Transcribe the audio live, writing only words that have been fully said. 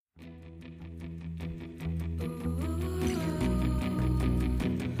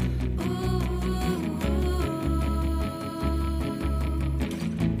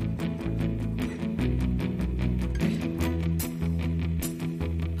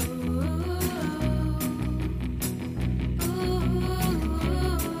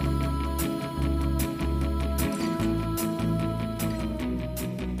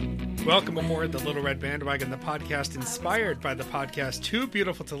Welcome aboard the Little Red Bandwagon, the podcast inspired by the podcast Too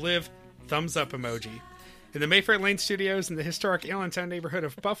Beautiful to Live, thumbs up emoji. In the Mayfair Lane studios in the historic Allentown neighborhood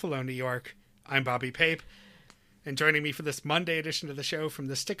of Buffalo, New York, I'm Bobby Pape. And joining me for this Monday edition of the show from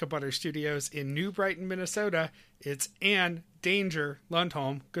the Stick of Butter studios in New Brighton, Minnesota, it's Anne Danger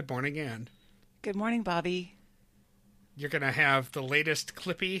Lundholm. Good morning, Anne. Good morning, Bobby. You're going to have the latest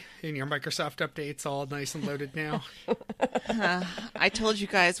Clippy in your Microsoft updates all nice and loaded now. I told you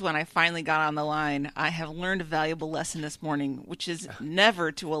guys when I finally got on the line, I have learned a valuable lesson this morning, which is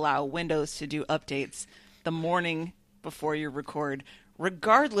never to allow Windows to do updates the morning before you record,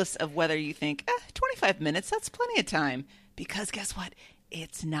 regardless of whether you think, 25 minutes, that's plenty of time. Because guess what?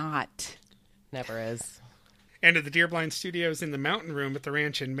 It's not. Never is. And at the Deerblind Studios in the Mountain Room at the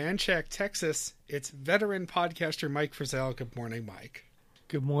ranch in Manchac, Texas, it's veteran podcaster Mike Frizzell. Good morning, Mike.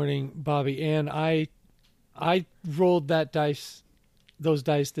 Good morning, Bobby. And I rolled those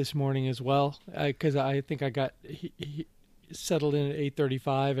dice this morning as well, because I think I got he settled in at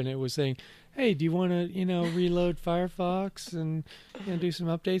 8:35, and it was saying, "Hey, do you want to reload Firefox and do some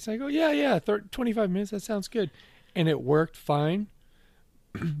updates?" And I go, "Yeah, 25 minutes. That sounds good," and it worked fine.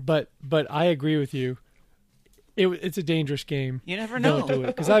 But I agree with you. It's a dangerous game. You never know. Don't do it,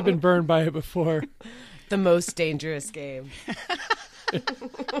 because I've been burned by it before. The most dangerous game.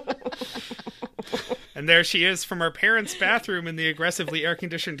 And there she is from her parents' bathroom in the aggressively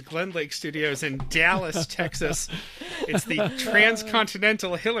air-conditioned Glen Lake Studios in Dallas, Texas. It's the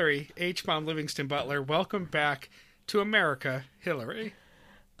transcontinental Hillary H-Bomb Livingston Butler. Welcome back to America, Hillary.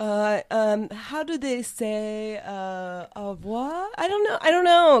 How do they say, au revoir? I don't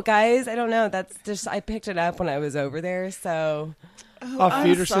know, guys. I don't know. That's just, I picked it up when I was over there, so. Auf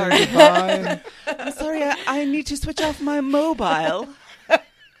Wiedersehen, goodbye. I'm sorry, I need to switch off my mobile.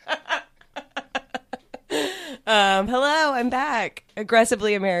 Hello, I'm back.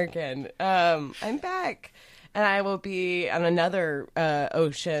 Aggressively American. I'm back. And I will be on another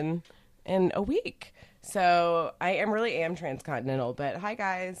ocean in a week. So I really am transcontinental, but hi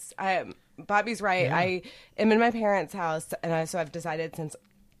guys. Bobby's right. Yeah. I am in my parents' house, and so I've decided, since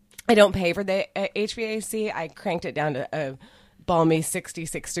I don't pay for the HVAC, I cranked it down to a balmy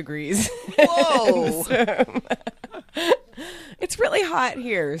 66 degrees. Whoa! So, it's really hot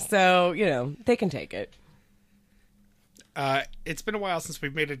here, so they can take it. It's been a while since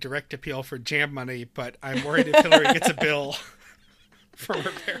we've made a direct appeal for jam money, but I'm worried if Hillary gets a bill from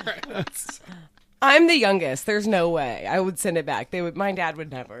her parents. I'm the youngest. There's no way I would send it back. My dad would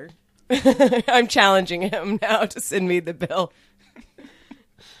never. I'm challenging him now to send me the bill.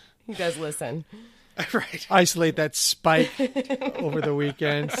 He does listen. Right. Isolate that spike over the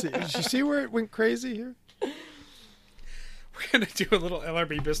weekend. Did you see where it went crazy here? We're going to do a little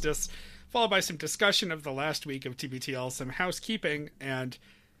LRB business, followed by some discussion of the last week of TBTL, some housekeeping, and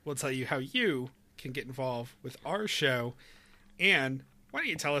we'll tell you how you can get involved with our show. And why don't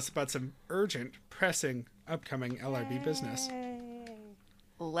you tell us about some urgent, pressing, upcoming LRB business?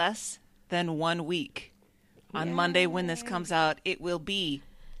 Less than 1 week. On Monday, when this comes out, it will be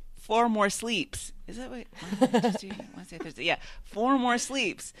 4 more sleeps. Is that what? Wednesday, Thursday. Yeah, 4 more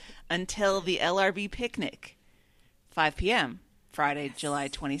sleeps until the LRB picnic. 5 p.m., Friday, July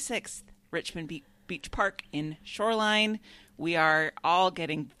 26th, Richmond Beach Park in Shoreline. We are all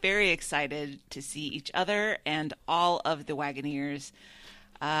getting very excited to see each other and all of the Wagoneers.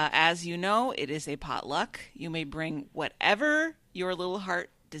 As you know, it is a potluck. You may bring whatever your little heart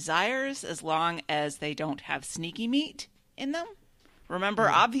desires, as long as they don't have sneaky meat in them. Remember,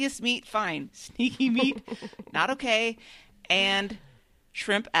 obvious meat, fine. Sneaky meat, not okay. And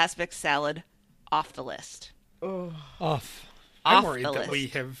shrimp aspic salad, off the list. Off. I'm worried that we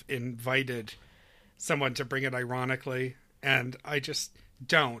have invited someone to bring it ironically, and I just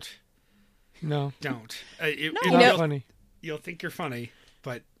don't. No. Don't. Not funny. You'll think you're funny,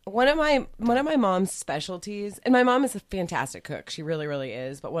 but one of my mom's specialties, and my mom is a fantastic cook. She really, really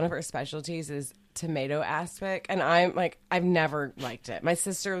is. But one of her specialties is tomato aspic, and I've never liked it. My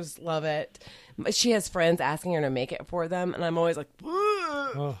sisters love it. She has friends asking her to make it for them, and I'm always like,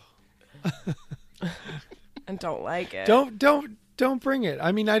 oh. I don't like it. Don't bring it.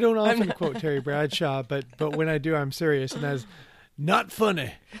 I mean, I don't often quote Terry Bradshaw, but when I do, I'm serious, and that's not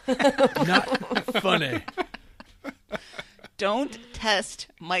funny. Not funny. Don't test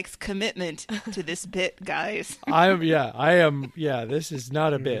Mike's commitment to this bit, guys. I am. This is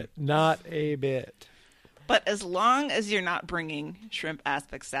not a bit. Not a bit. But as long as you're not bringing shrimp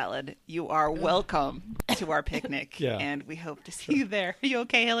aspic salad, you are welcome to our picnic. Yeah. And we hope to see you there. Are you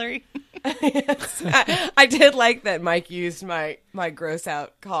okay, Hillary? Yes. I did like that Mike used my gross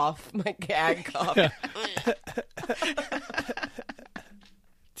out cough, my gag cough.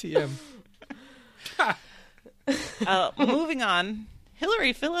 TM. Moving on.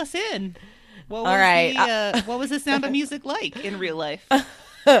 Hillary, fill us in. What was All right. what was the Sound of Music like in real life?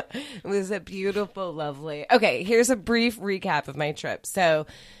 It was a beautiful, lovely. Okay, here's a brief recap of my trip. So,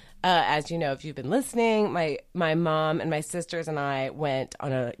 as you know, if you've been listening, my mom and my sisters and I went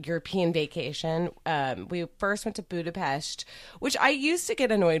on a European vacation. We first went to Budapest, which I used to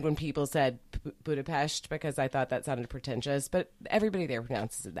get annoyed when people said Budapest because I thought that sounded pretentious, but everybody there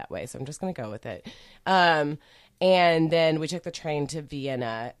pronounces it that way, so I'm just going to go with it. And then we took the train to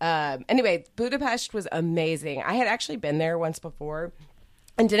Vienna. Anyway, Budapest was amazing. I had actually been there once before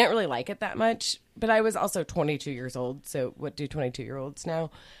and didn't really like it that much, but I was also 22 years old, so what do 22-year-olds know?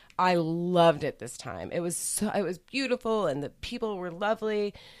 I loved it this time. It was beautiful, and the people were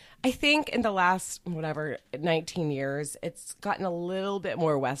lovely. I think in the last, 19 years, it's gotten a little bit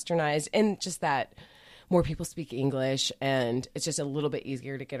more westernized, and just that more people speak English, and it's just a little bit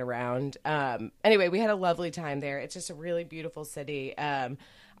easier to get around. Anyway, we had a lovely time there. It's just a really beautiful city.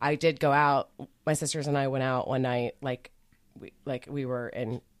 I did go out. My sisters and I went out one night, like we were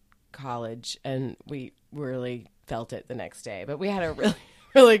in college, and we really felt it the next day. But we had a really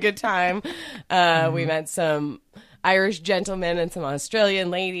really good time. We met some Irish gentlemen and some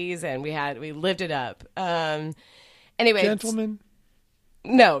Australian ladies, and we lived it up. Anyway, Gentlemen?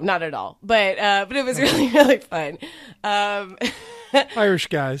 No, not at all. But it was really really fun. Irish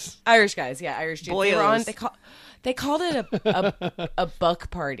guys. Irish guys, yeah, Irish dudes. Boyos. They called it a buck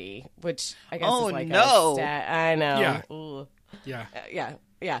party, which I guess Oh, is like no. I know. Yeah. Ooh. Yeah.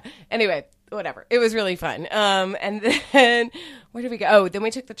 Yeah. Anyway, whatever. It was really fun. And then where did we go? Oh, then we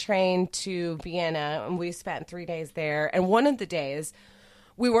took the train to Vienna, and we spent 3 days there. And one of the days,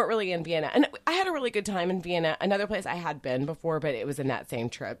 we weren't really in Vienna. And I had a really good time in Vienna. Another place I had been before, but it was in that same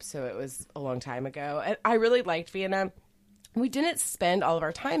trip, so it was a long time ago. And I really liked Vienna. We didn't spend all of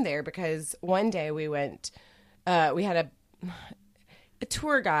our time there because one day we went, we had a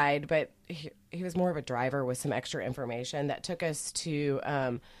tour guide, but he was more of a driver with some extra information that took us to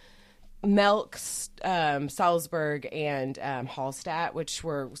Melk, Salzburg, and Hallstatt, which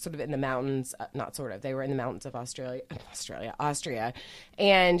were sort of in the mountains. Not sort of, they were in the mountains of Austria,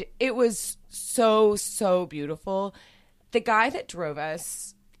 and it was so beautiful. The guy that drove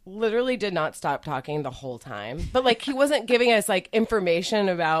us literally did not stop talking the whole time, but like he wasn't giving us like information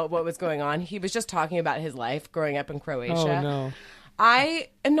about what was going on. He was just talking about his life growing up in Croatia. Oh, no. I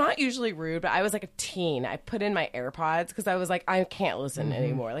am not usually rude, but I was like a teen. I put in my AirPods because I was like, I can't listen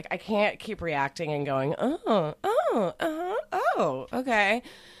anymore. Like, I can't keep reacting and going, okay.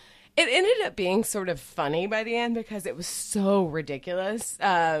 It ended up being sort of funny by the end because it was so ridiculous.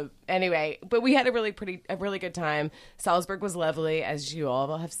 Anyway, but we had a really good time. Salzburg was lovely, as you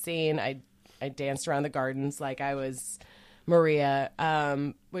all have seen. I danced around the gardens like I was Maria,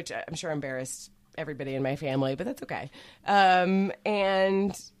 which I'm sure embarrassed everybody in my family, but that's okay. And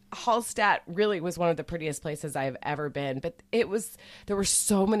Hallstatt really was one of the prettiest places I've ever been, but there were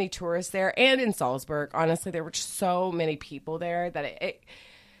so many tourists there, and in Salzburg, honestly, there were just so many people there that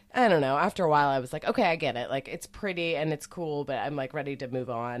I don't know. After a while, I was like, okay, I get it. Like, it's pretty and it's cool, but I'm like ready to move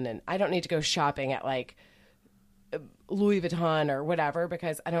on, and I don't need to go shopping at like Louis Vuitton or whatever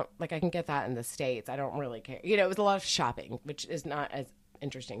because I can get that in the States. I don't really care. It was a lot of shopping, which is not as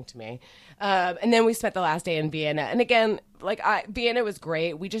interesting to me. And then we spent the last day in Vienna, and again, Vienna was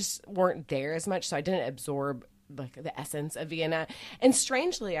great. We just weren't there as much, so I didn't absorb like the essence of Vienna. And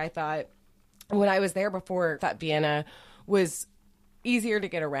strangely, I thought when I was there before, I thought Vienna was easier to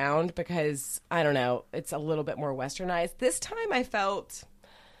get around because I don't know, it's a little bit more westernized. This time I felt,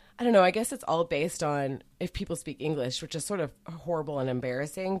 I don't know, I guess it's all based on if people speak English, which is sort of horrible and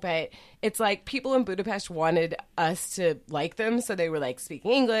embarrassing, but it's like people in Budapest wanted us to like them, so they were like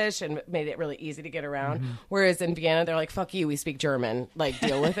speaking English and made it really easy to get around. Mm-hmm. Whereas in Vienna, they're like, fuck you, we speak German, like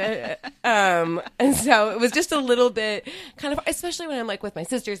deal with it. And so it was just a little bit kind of, especially when I'm like with my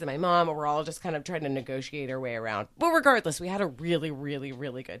sisters and my mom, and we're all just kind of trying to negotiate our way around. But regardless, we had a really, really,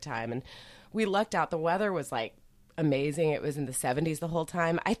 really good time, and we lucked out. The weather was like amazing. It was in the 70s the whole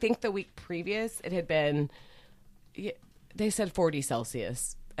time. I think the week previous it had been, they said 40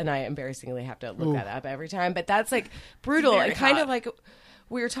 Celsius, and I embarrassingly have to look that up every time, but that's like brutal. Very and kind hot. of like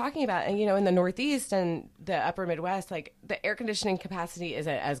we were talking about, and in the Northeast and the upper Midwest, like the air conditioning capacity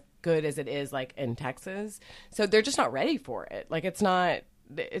isn't as good as it is like in Texas, so they're just not ready for it. Like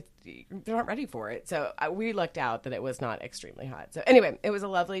they're not ready for it. So we lucked out that it was not extremely hot. So anyway, it was a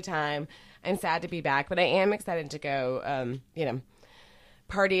lovely time. I'm sad to be back, but I am excited to go,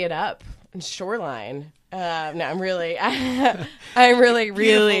 party it up in Shoreline. No, I'm really really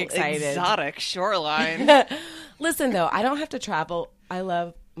Beautiful, excited. exotic shoreline. Listen, though, I don't have to travel. I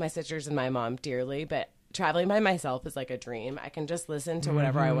love my sisters and my mom dearly, but traveling by myself is like a dream. I can just listen to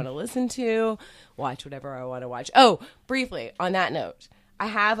whatever I want to listen to, watch whatever I want to watch. Oh, briefly, on that note, I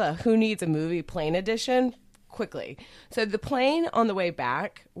have a Who Needs a Movie plane edition. Quickly. So the plane on the way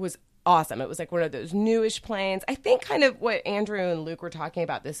back was awesome. It was like one of those newish planes. I think kind of what Andrew and Luke were talking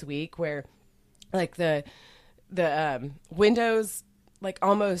about this week, where like the windows like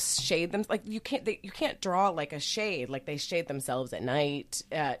almost shade them, like you can't draw like a shade, like they shade themselves at night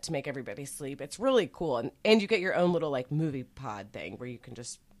to make everybody sleep. It's really cool, and you get your own little like movie pod thing where you can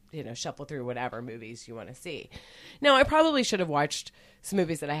just shuffle through whatever movies you want to see. Now, I probably should have watched some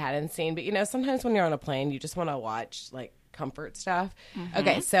movies that I hadn't seen, but sometimes when you're on a plane, you just want to watch like comfort stuff. Mm-hmm.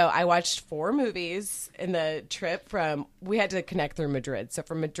 Okay, so I watched 4 movies in the trip we had to connect through Madrid. So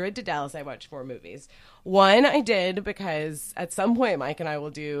from Madrid to Dallas, I watched 4 movies. One I did because at some point Mike and I will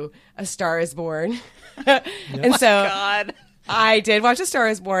do A Star is Born. And so God. I did watch A Star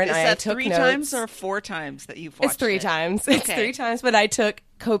is Born. Is I that took 3 notes. times or 4 times that you've watched It's 3 it? times. It's Okay. 3 times, but I took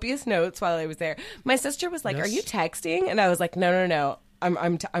copious notes while I was there. My sister was like, Yes. "Are you texting?" And I was like, "No.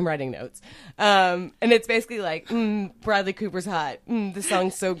 I'm writing notes." And it's basically like, Bradley Cooper's hot. The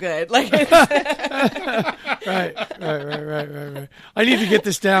song's so good. Like, Right. I need to get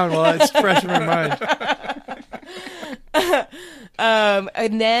this down while it's fresh in my mind.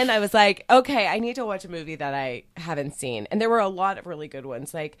 and then I was like, okay, I need to watch a movie that I haven't seen. And there were a lot of really good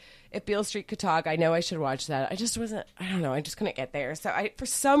ones. Like, If Beale Street Could Talk, I know I should watch that. I just couldn't get there. So for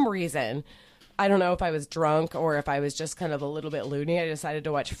some reason, I don't know if I was drunk or if I was just kind of a little bit loony, I decided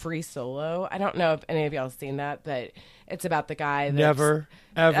to watch Free Solo. I don't know if any of y'all have seen that, but it's about the guy that's... Never,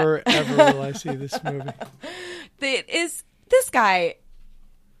 ever will I see this movie. This guy,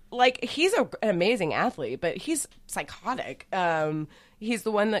 like, he's an amazing athlete, but he's psychotic. He's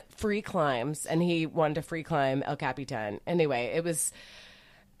the one that free climbs, and he wanted to free climb El Capitan. Anyway,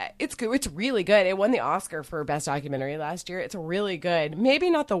 it's good. It's really good. It won the Oscar for Best Documentary last year. It's really good.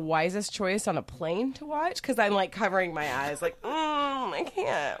 Maybe not the wisest choice on a plane to watch, because I'm like covering my eyes, like, I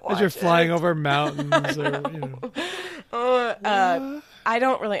can't watch As you're flying it. over mountains, or I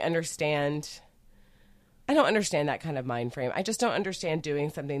don't really understand. I don't understand that kind of mind frame. I just don't understand doing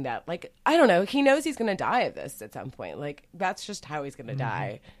something that, like, I don't know. He knows he's going to die of this at some point. Like, that's just how he's going to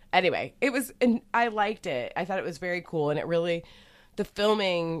die. Anyway, and I liked it. I thought it was very cool. And it really, the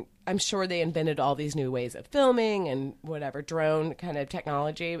filming, I'm sure they invented all these new ways of filming and whatever, drone kind of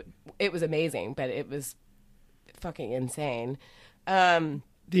technology. It was amazing, but it was fucking insane.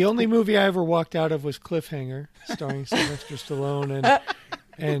 The only movie I ever walked out of was Cliffhanger, starring Sylvester Stallone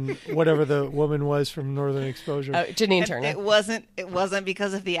and whatever the woman was from Northern Exposure. Janine Turner. It wasn't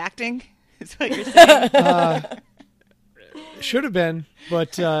because of the acting. Is what you're saying? Should have been,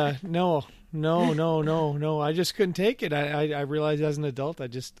 but no. I just couldn't take it. I realized as an adult, I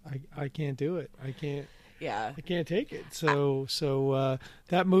can't do it. I can't take it. So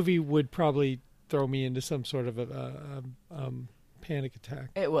that movie would probably throw me into some sort of a panic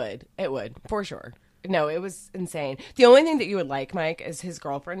attack. It would, for sure. No, it was insane. The only thing that you would like, Mike, is his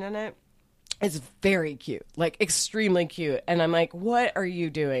girlfriend in it. It's very cute, like extremely cute. And I'm like, what are you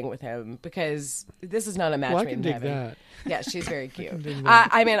doing with him? Because this is not a match Well, I made can in dig heaven. that. Yeah, she's very cute. dig that.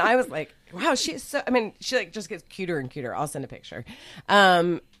 I mean, I was like, wow, she's so. I mean, she like just gets cuter and cuter. I'll send a picture.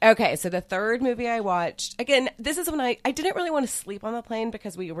 Okay, so the third movie I watched, again, this is when I didn't really want to sleep on the plane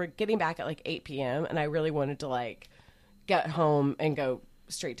because we were getting back at like 8 p.m. and I really wanted to like get home and go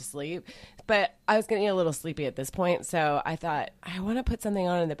straight to sleep. But I was getting a little sleepy at this point, so I thought, I want to put something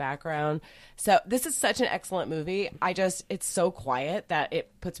on in the background. So this is such an excellent movie. It's so quiet that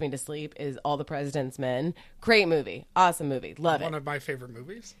it puts me to sleep, is All the President's Men. Great movie. Awesome movie. Love it. One of my favorite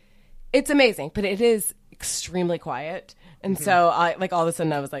movies. It's amazing, but it is extremely quiet. And so I, like, all of a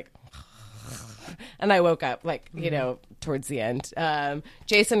sudden I was like, and I woke up, like, towards the end.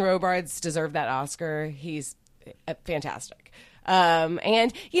 Jason Robards deserved that Oscar. He's fantastic.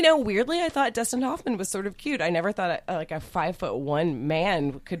 And weirdly, I thought Dustin Hoffman was sort of cute. I never thought like a 5'1"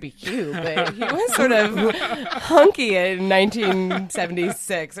 man could be cute, but he was sort of hunky in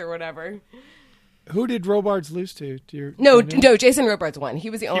 1976 or whatever. Who did Robards lose to? No, Jason Robards won.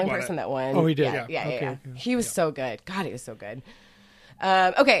 He was the only won person it. that won. Oh, he did? Yeah. Okay. He was so good. God, he was so good.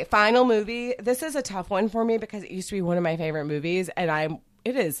 Okay, final movie. This is a tough one for me because it used to be one of my favorite movies, and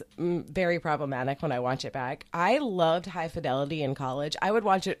it is very problematic when I watch it back. I loved High Fidelity in college. I would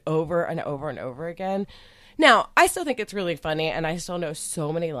watch it over and over and over again. Now, I still think it's really funny, and I still know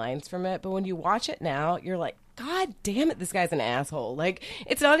so many lines from it, but when you watch it now, you're like, God damn it, this guy's an asshole. Like,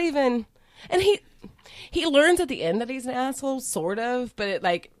 it's not even... And he learns at the end that he's an asshole, sort of, but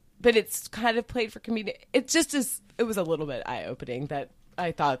it's kind of played for comedic. It just is... It was a little bit eye-opening that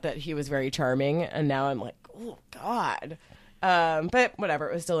I thought that he was very charming, and now I'm like, oh God. But whatever,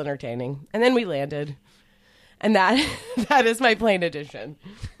 it was still entertaining. And then we landed, and that that is my plane edition.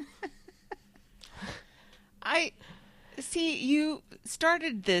 I see you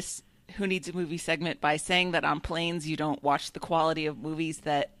started this Who Needs a Movie segment by saying that on planes you don't watch the quality of movies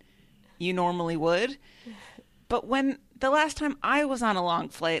that you normally would. But when the last time I was on a long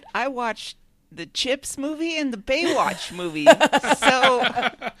flight, I watched the Chips movie and the Baywatch movie. So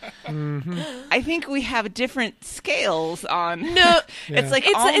I think we have different scales on. No, it's like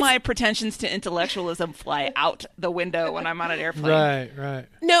all my pretensions to intellectualism fly out the window when I'm on an airplane. Right.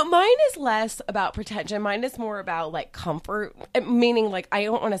 No, mine is less about pretension. Mine is more about like comfort, meaning like I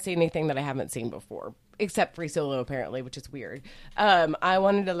don't want to see anything that I haven't seen before, except Free Solo apparently, which is weird. I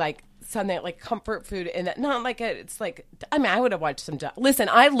wanted to like something like comfort food, and that not like it's like I mean I would have watched some. Listen,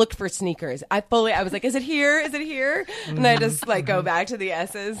 I looked for sneakers. I was like, is it here? Is it here? And I just like go back to the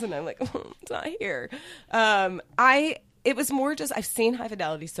S's, and I'm like, it's not here. It was more just I've seen High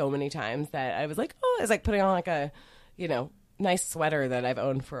Fidelity so many times that I was like, oh, I was like putting on like a, nice sweater that I've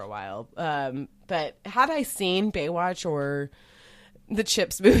owned for a while. But had I seen Baywatch or the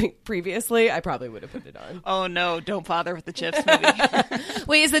Chips movie previously, I probably would have put it on. Oh no, don't bother with the Chips movie.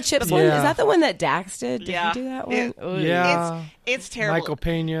 Wait, is the Chips one? Is that the one that Dax did? Did he do that one? It's terrible. Michael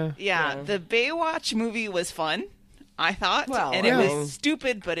Pena. Yeah, the Baywatch movie was fun, I thought, and yeah. it was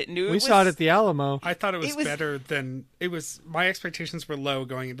stupid, but it knew We saw it at the Alamo. I thought it was better than it was. My expectations were low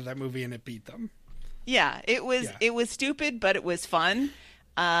going into that movie, and it beat them. Yeah, it was. Yeah. It was stupid, but it was fun,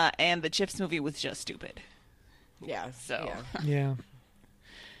 and the Chips movie was just stupid. Yeah. So Yeah.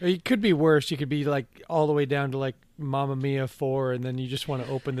 Or it could be worse. You could be like all the way down to like Mamma Mia 4, and then you just want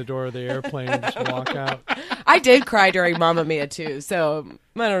to open the door of the airplane and just walk out. I did cry during Mamma Mia too, so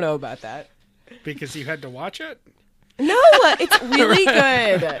I don't know about that. Because you had to watch it? No, it's really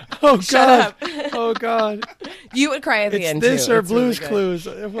good. Oh Shut God! Oh God! You would cry at the It's end this too. or It's really Blue's good. Clues.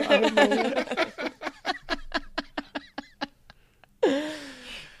 I don't know.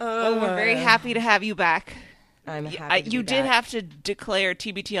 well, we're very happy to have you back. I'm happy. You did have to declare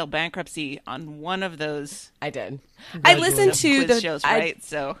TBTL bankruptcy on one of those I did. I listened to quiz the shows, right?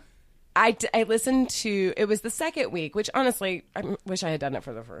 So I listened to it was the second week, which honestly I wish I had done it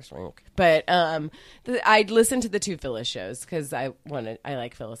for the first week. But I listened to the two Phyllis shows because I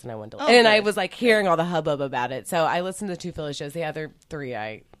like Phyllis and I wanted to, and I was like hearing all the hubbub about it. So I listened to the two Phyllis shows. The other three,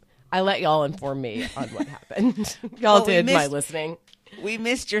 I let y'all inform me on what happened. Y'all did my listening. We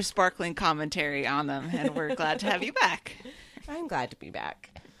missed your sparkling commentary on them, and we're glad to have you back. I'm glad to be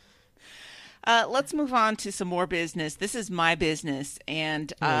back. Let's move on to some more business. This is my business,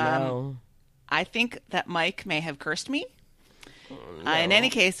 and I think that Mike may have cursed me. No. In any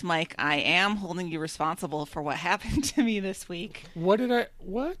case, Mike, I am holding you responsible for what happened to me this week. What did I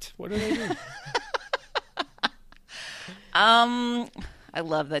do? I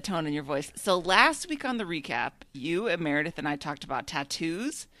love that tone in your voice. So last week on the recap, you and Meredith and I talked about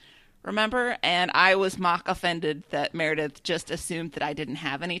tattoos, remember? And I was mock offended that Meredith just assumed that I didn't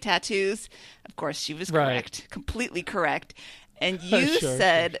have any tattoos. Of course, she was correct, completely correct. And you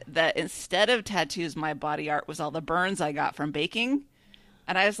said that instead of tattoos, my body art was all the burns I got from baking.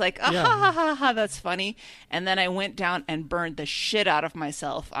 And I was like, ha, that's funny. And then I went down and burned the shit out of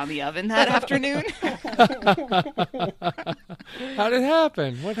myself on the oven that afternoon. How did it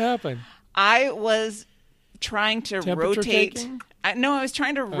happen? What happened? I was trying to rotate. I was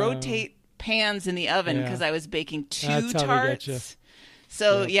trying to rotate pans in the oven because I was baking two tarts.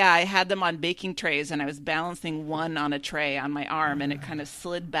 So, I had them on baking trays, and I was balancing one on a tray on my arm, and it kind of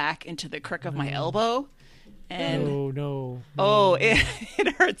slid back into the crook of my elbow. And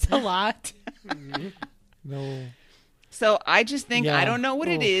it hurts a lot. No. So I just think, I don't know what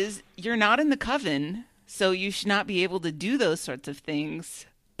it is. You're not in the coven, so you should not be able to do those sorts of things.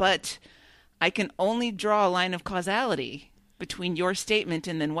 But I can only draw a line of causality between your statement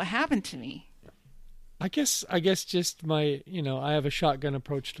and then what happened to me. I guess just my, I have a shotgun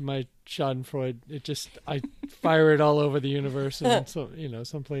approach to my schadenfreude. I fire it all over the universe, and so,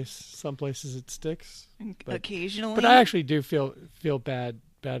 some places it sticks. But, occasionally. But I actually do feel bad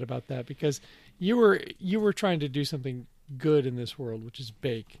about that, because you were trying to do something good in this world, which is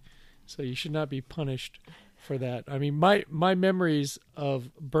bake. So you should not be punished for that. I mean, my memories of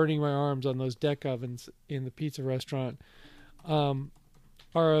burning my arms on those deck ovens in the pizza restaurant are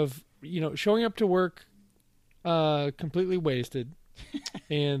of, showing up to work completely wasted,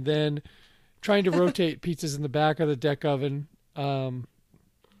 and then trying to rotate pizzas in the back of the deck oven,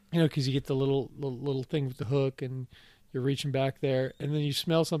 because you get the little thing with the hook, and you're reaching back there, and then you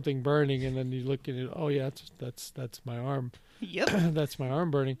smell something burning, and then you look at it. Oh yeah, that's my arm. Yep. That's my arm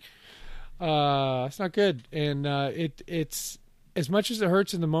burning. It's not good, and it's as much as it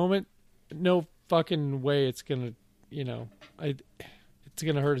hurts in the moment. No fucking way it's gonna, it's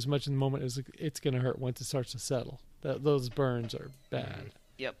gonna hurt as much in the moment as it's gonna hurt once it starts to settle. Those burns are bad.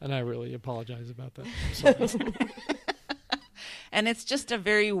 Yep. And I really apologize about that. I'm sorry. And it's just a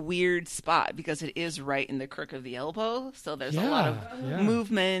very weird spot because it is right in the crook of the elbow. So there's a lot of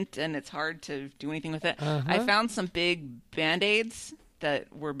movement and it's hard to do anything with it. I found some big Band-Aids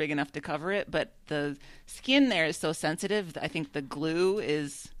that were big enough to cover it, but the skin there is so sensitive. I think the glue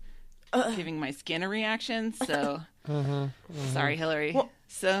is giving my skin a reaction. So sorry, Hillary. Well,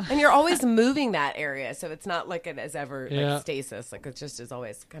 so and you're always moving that area, so it's not like it is ever like stasis. Like it just is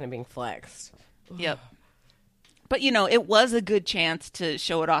always kind of being flexed. Yep. But, it was a good chance to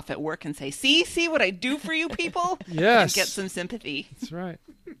show it off at work and say, see what I do for you people? Yes. And get some sympathy. That's right.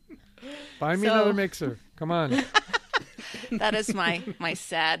 Buy me another mixer. Come on. That is my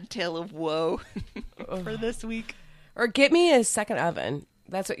sad tale of woe for this week. Or get me a second oven.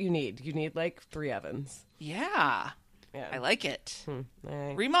 That's what you need. You need like 3 ovens. Yeah. I like it.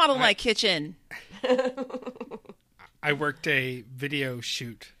 Right. Remodel my kitchen. I worked a video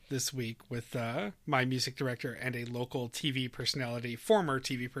shoot this week with my music director and a local TV personality, former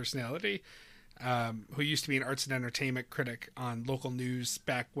TV personality, who used to be an arts and entertainment critic on local news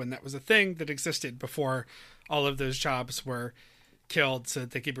back when that was a thing that existed before all of those jobs were killed so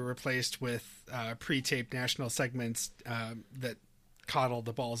that they could be replaced with pre-taped national segments that coddle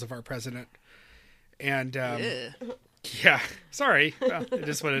the balls of our president. And yeah, sorry. Well, it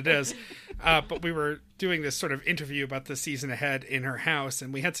is what it is. But we were doing this sort of interview about the season ahead in her house,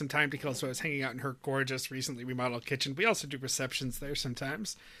 and we had some time to kill, so I was hanging out in her gorgeous, recently remodeled kitchen. We also do receptions there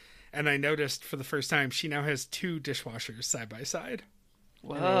sometimes. And I noticed for the first time, she now has 2 dishwashers side by side.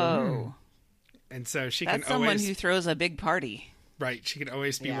 Whoa. And so she That's can someone always... who throws a big party. Right, she can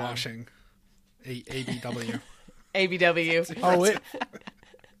always be washing. ABW. ABW. Oh,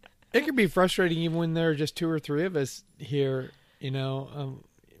 it can be frustrating even when there are just 2 or 3 of us here,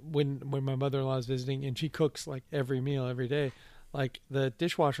 when my mother-in-law is visiting and she cooks like every meal every day, like the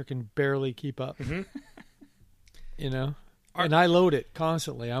dishwasher can barely keep up, and I load it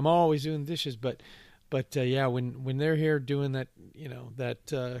constantly. I'm always doing dishes, but yeah, when they're here doing that,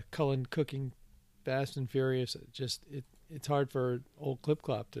 that Cullen cooking fast and furious, it's hard for old Clip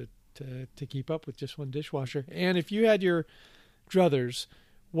Clop to keep up with just one dishwasher. And if you had your druthers,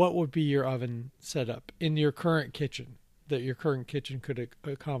 what would be your oven setup in your current kitchen that your current kitchen could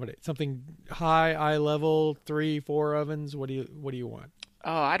accommodate? Something high, eye level, 3, 4 ovens. What do you want?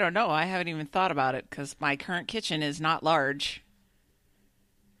 Oh, I don't know. I haven't even thought about it because my current kitchen is not large.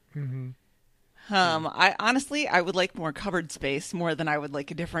 Mm-hmm. I would like more cupboard space more than I would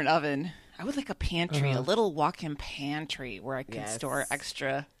like a different oven. I would like a pantry, a little walk-in pantry where I could store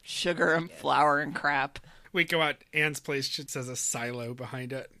extra sugar and flour and crap. We go out, Anne's place just has a silo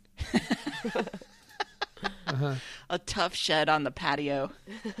behind it. A tough shed on the patio.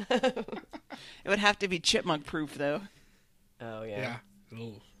 It would have to be chipmunk proof, though. Oh, yeah. Yeah.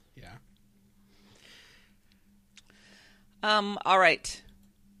 Ooh, yeah. All right.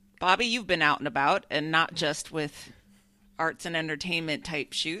 Bobby, you've been out and about, and not just with arts and entertainment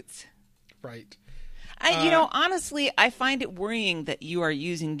type shoots. Right. Honestly, I find it worrying that you are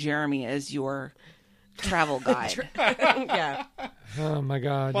using Jeremy as your travel guide. Yeah. Oh my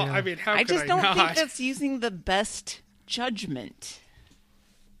God. Well, yeah. I mean, how I could just I don't not? think that's using the best judgment.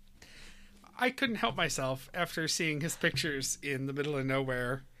 I couldn't help myself after seeing his pictures in the middle of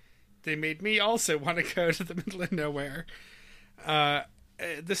nowhere. They made me also want to go to the middle of nowhere.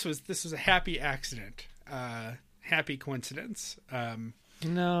 This was a happy accident, happy coincidence.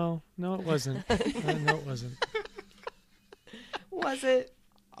 No, it wasn't. No, it wasn't. Was it?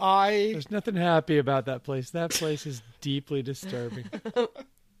 There's nothing happy about that place. That place is deeply disturbing.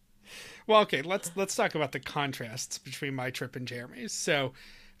 Well, okay, let's talk about the contrasts between my trip and Jeremy's. So,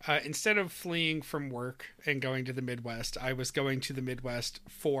 instead of fleeing from work and going to the Midwest, I was going to the Midwest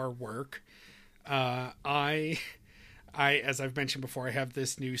for work. I, as I've mentioned before, I have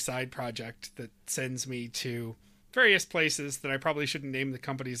this new side project that sends me to various places that I probably shouldn't name the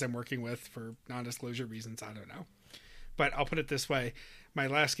companies I'm working with for non-disclosure reasons. I don't know. But I'll put it this way. My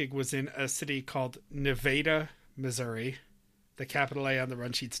last gig was in a city called Nevada, Missouri. The capital A on the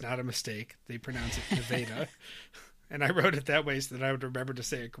run sheet's not a mistake. They pronounce it Nevada. And I wrote it that way so that I would remember to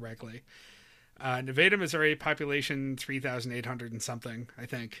say it correctly. Nevada, Missouri, population 3,800 and something, I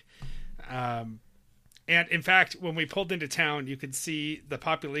think. And in fact, when we pulled into town, you could see the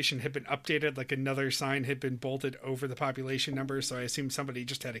population had been updated. Like another sign had been bolted over the population number. So I assumed somebody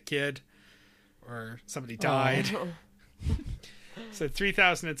just had a kid or somebody died. So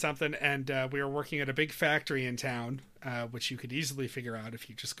 3,000 and something, and we were working at a big factory in town, which you could easily figure out if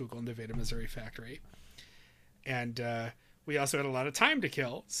you just Google Nevada, Missouri factory. And we also had a lot of time to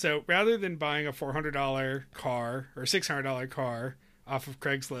kill. So rather than buying a $400 car or $600 car off of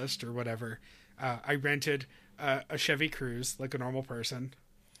Craigslist or whatever, I rented a Chevy Cruze like a normal person.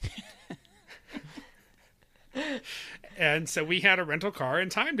 And so we had a rental car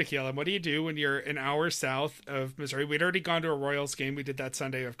and time to kill. And what do you do when you're an hour south of Missouri? We'd already gone to a Royals game. We did that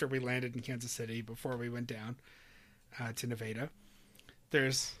Sunday after we landed in Kansas City before we went down to Nevada.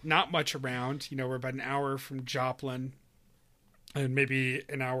 There's not much around. You know, we're about an hour from Joplin and maybe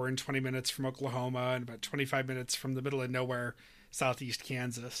an hour and 20 minutes from Oklahoma and about 25 minutes from the middle of nowhere, southeast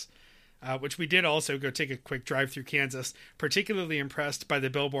Kansas. Which we did also go take a quick drive through Kansas, particularly impressed by the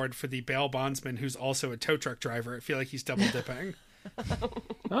billboard for the bail bondsman who's also a tow truck driver. I feel like he's double dipping.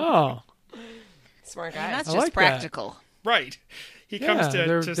 Oh, Smart And guy. that's I just like that. practical. Right. He yeah, comes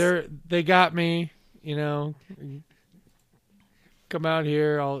to they got me. You know, come out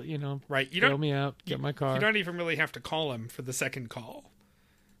here. I'll right. You bail don't me out. Get my car. You don't even really have to call him for the second call.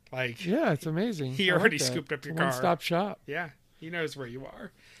 Like Yeah, it's amazing. He I like already that. scooped up your It's a car. One-stop shop. yeah, he knows where you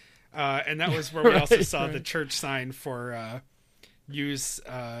are. And that was where we also Right, saw the right. church sign for use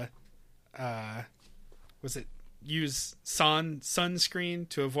sunscreen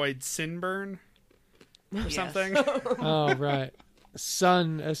to avoid sunburn or Yes. something. Oh, right.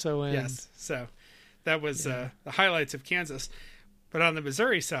 Sun, S-O-N. Yes. So that was the highlights of Kansas. But on the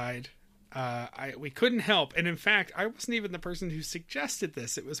Missouri side, we couldn't help. And in fact, I wasn't even the person who suggested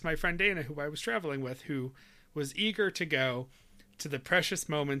this. It was my friend Dana, who I was traveling with, who was eager to go to the Precious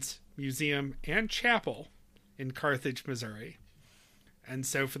Moments Museum and Chapel in Carthage, Missouri. And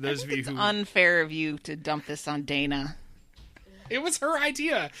so for those of you It's who... unfair of you to dump this on Dana. It was her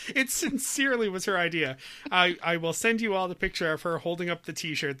idea. It sincerely was her idea. I will send you all the picture of her holding up the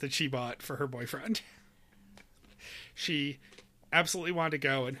t-shirt that she bought for her boyfriend. She absolutely wanted to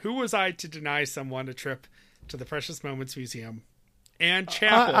go. And who was I to deny someone a trip to the Precious Moments Museum and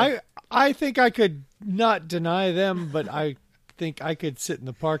Chapel? I think I could not deny them, but I think I could sit in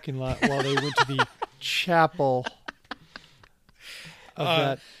the parking lot while they went to the chapel of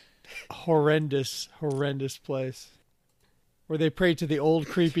that horrendous place where they pray to the old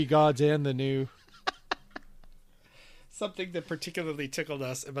creepy gods and the new. Something that particularly tickled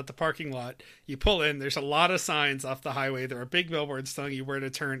us about the parking lot. You pull in, there's a lot of signs off the highway. There are big billboards telling you where to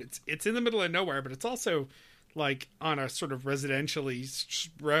turn. It's in the middle of nowhere, but it's also like on a sort of residentially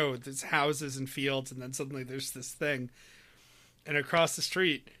road. There's houses and fields, and then suddenly there's this thing. And across the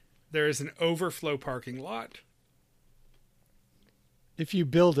street, there is an overflow parking lot. If you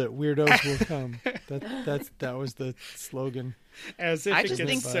build it, weirdos will come. That was the slogan. As if I it just gets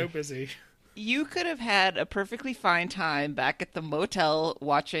think- so busy. You could have had a perfectly fine time back at the motel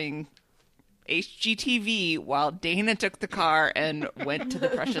watching HGTV while Dana took the car and went to the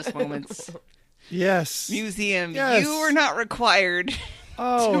Precious Moments Yes. Museum. Yes. You were not required.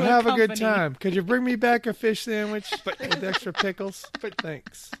 Oh, to have a good accompany. time. Could you bring me back a fish sandwich with extra pickles? But-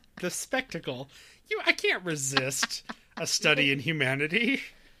 Thanks. The spectacle. I can't resist a study in humanity.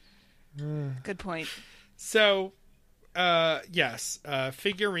 Good point. So, yes,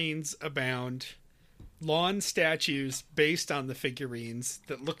 figurines abound. Lawn statues based on the figurines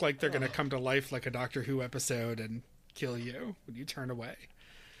that look like they're going to come to life like a Doctor Who episode and kill you when you turn away.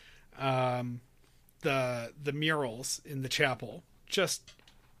 The murals in the chapel, just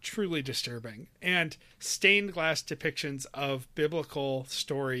truly disturbing. And stained glass depictions of biblical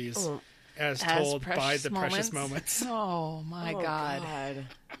stories as told by the Precious Moments. Oh my God.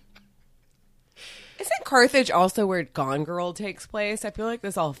 Isn't Carthage also where Gone Girl takes place? I feel like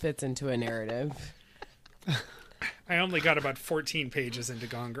this all fits into a narrative. I only got about 14 pages into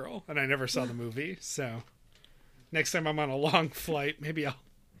Gone Girl, and I never saw the movie, so next time I'm on a long flight, maybe I'll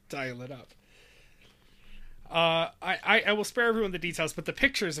dial it up. I will spare everyone the details, but the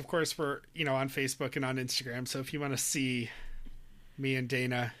pictures, of course, were, on Facebook and on Instagram, so if you want to see me and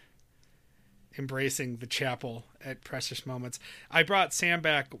Dana embracing the chapel at Precious Moments. I brought Sam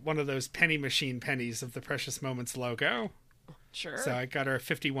back one of those penny machine pennies of the Precious Moments logo. Sure. So I got her a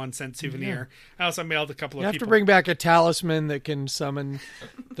 51-cent souvenir. I also mailed a couple You of have people. to bring back a talisman that can summon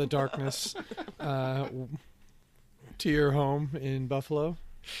the darkness to your home in Buffalo.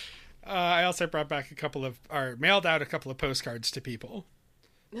 I also brought back mailed out a couple of postcards to people.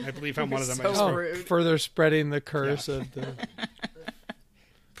 I believe I'm one of them. I just So Oh, rude. further spreading the curse of the...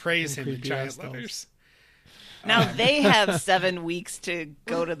 praise him in creepy giant ass dolls. letters. Now they have 7 weeks to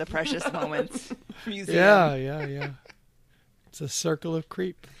go to the Precious Moments Museum. Yeah. It's a circle of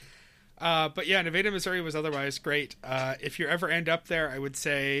creep. But yeah, Nevada, Missouri was otherwise great. If you ever end up there, I would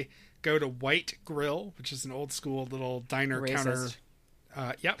say go to White Grill, which is an old school little diner counter.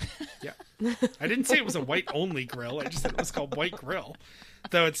 Yep. I didn't say it was a white only grill. I just said it was called White Grill.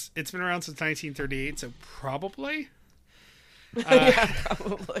 Though it's been around since 1938, so probably. Yeah,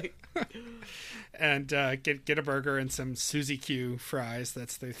 probably. And get a burger and some Suzy Q fries.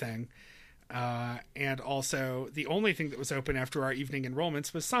 That's their thing. And also, the only thing that was open after our evening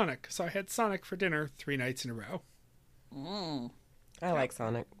enrollments was Sonic. So I had Sonic for dinner 3 nights in a row. I like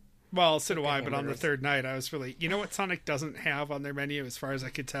Sonic. Well, so do I, but on the third night, I was really... You know what Sonic doesn't have on their menu, as far as I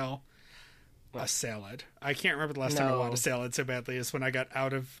could tell? A salad. I can't remember the last time I wanted a salad so badly as when I got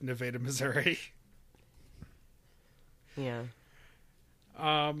out of Nevada, Missouri. Yeah.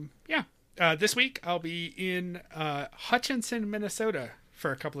 This week, I'll be in Hutchinson, Minnesota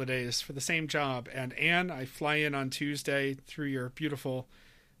for a couple of days for the same job. And Anne, I fly in on Tuesday through your beautiful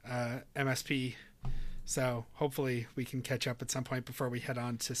MSP. So hopefully we can catch up at some point before we head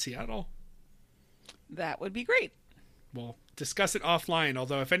on to Seattle. That would be great. We'll discuss it offline,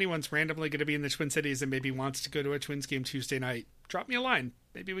 although if anyone's randomly going to be in the Twin Cities and maybe wants to go to a Twins game Tuesday night, drop me a line.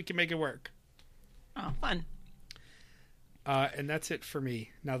 Maybe we can make it work. Oh, fun. And that's it for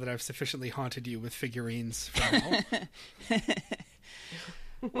me, now that I've sufficiently haunted you with figurines for now.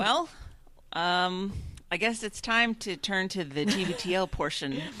 Well, I guess it's time to turn to the TBTL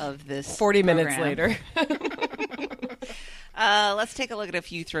portion of this 40 minutes program. later. Let's take a look at a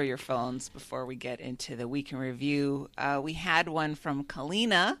few Throw Your Phones before we get into the week in review. We had one from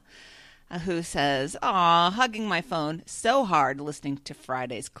Kalina, who says, "Aw, hugging my phone so hard listening to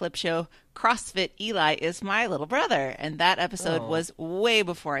Friday's clip show. CrossFit Eli is my little brother." And that episode was way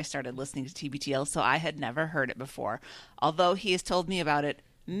before I started listening to TBTL, so I had never heard it before, although he has told me about it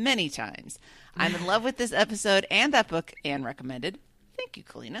many times. I'm in love with this episode and that book Anne recommended. Thank you,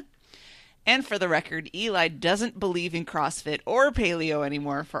 Kalina. And for the record, Eli doesn't believe in CrossFit or paleo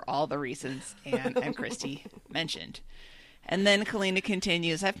anymore for all the reasons Anne and Christy mentioned. And then Kalina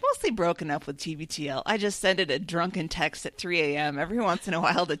continues, "I've mostly broken up with TBTL. I just send it a drunken text at 3 a.m. every once in a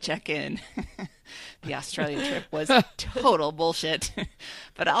while to check in." The Australian trip was total bullshit.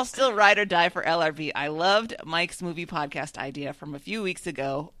 But I'll still ride or die for LRB. I loved Mike's movie podcast idea from a few weeks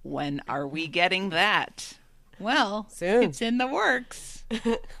ago. When are we getting that? Well, soon. It's in the works.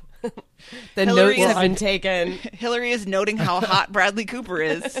 The Hillary notes have been taken. Hillary is noting how hot Bradley Cooper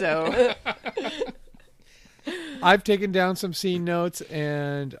is, so... I've taken down some scene notes,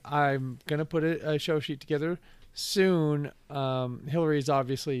 and I'm going to put a show sheet together soon. Hillary's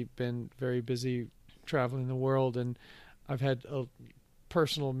obviously been very busy traveling the world, and I've had a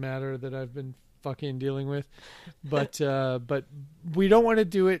personal matter that I've been fucking dealing with. But we don't want to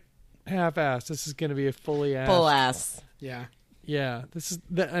do it half-assed. This is going to be a fully assed. Full ass. Yeah. Yeah, this is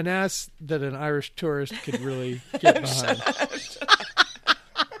an ass that an Irish tourist could really get behind.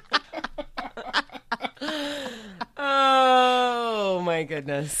 Oh my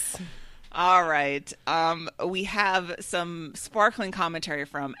goodness. All right. We have some sparkling commentary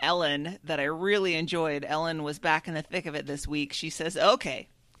from Ellen that I really enjoyed. Ellen was back in the thick of it this week. She says, "Okay,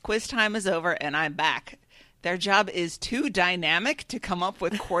 quiz time is over and I'm back. Their job is too dynamic to come up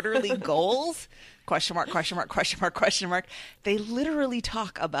with quarterly goals? Question mark, question mark, question mark, question mark. They literally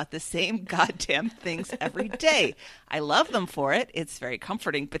talk about the same goddamn things every day. I love them for it. It's very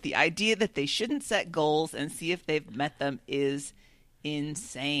comforting. But the idea that they shouldn't set goals and see if they've met them is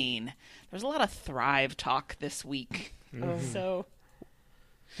insane." There's a lot of Thrive talk this week. So...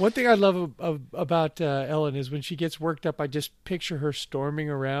 One thing I love about Ellen is when she gets worked up, I just picture her storming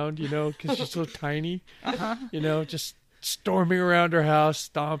around, because she's so tiny, just storming around her house,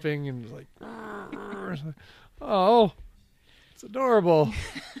 stomping and like, oh, it's adorable.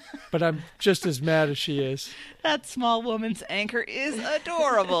 But I'm just as mad as she is. That small woman's anchor is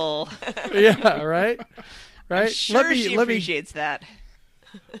adorable. Yeah, right? I'm sure she appreciates that.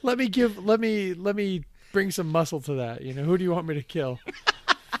 Let me bring some muscle to that. Who do you want me to kill?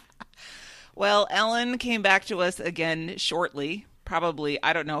 Well, Ellen came back to us again shortly, probably,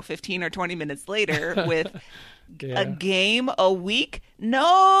 15 or 20 minutes later, with a game a week?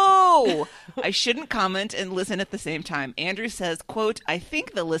 No! I shouldn't comment and listen at the same time. Andrew says, quote, "I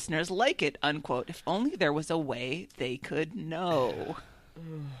think the listeners like it," unquote. If only there was a way they could know.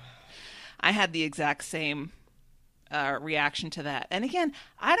 I had the exact same reaction to that. And again,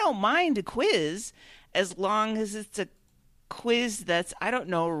 I don't mind a quiz as long as it's a quiz that's,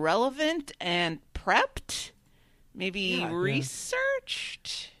 relevant and prepped, maybe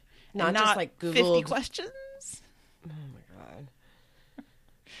researched, not just like Googled 50 questions. Oh my god.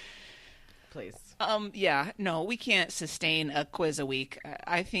 please. Yeah, no, we can't sustain a quiz a week.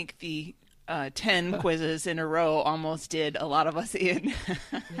 I think the 10 quizzes in a row almost did a lot of us in.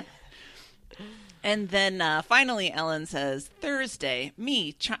 And then finally, Ellen says, Thursday,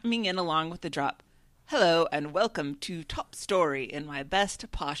 me chiming in along with the drop. Hello and welcome to Top Story in my best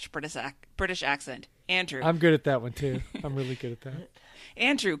posh British accent. Andrew. I'm good at that one, too. I'm really good at that.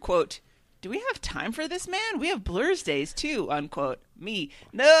 Andrew, quote, do we have time for this, man? We have Blur's Days, too, unquote. Me,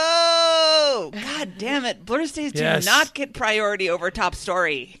 no! God damn it. Blur's Days do not get priority over Top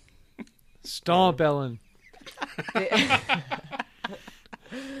Story. Stomp, Ellen.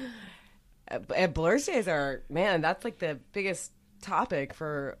 Blur's Days are, man, that's like the biggest topic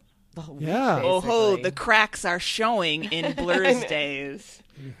for the whole week. Oh, the cracks are showing in Blur's Days.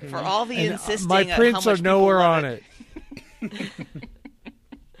 For all the insisting my at prints how much are nowhere people love on it.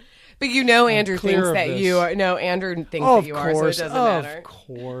 But Andrew thinks that this. you are. No, Andrew thinks that you are, so it doesn't matter.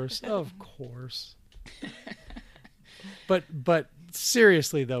 Of course. But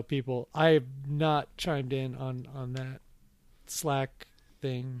seriously though, people, I have not chimed in on that Slack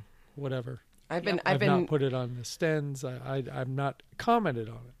thing, whatever. I've not put it on the stens. I've not commented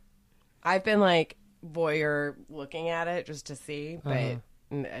on it. I've been like voyeur looking at it just to see, but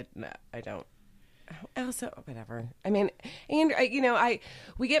no, I don't. Also, whatever. I mean, and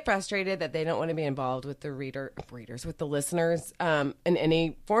we get frustrated that they don't want to be involved with the readers, with the listeners, in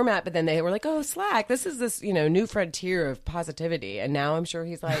any format. But then they were like, "Oh, Slack, this is this new frontier of positivity." And now I'm sure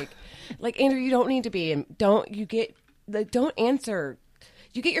he's like, Andrew, you don't need to be, and don't answer.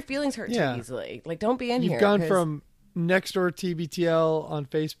 You get your feelings hurt too easily. Like, don't be in here. You've gone from Nextdoor TBTL on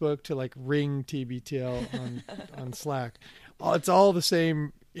Facebook to like Ring TBTL on Slack. It's all the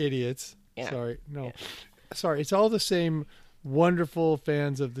same idiots. Yeah. Sorry. No. Yeah. Sorry. It's all the same wonderful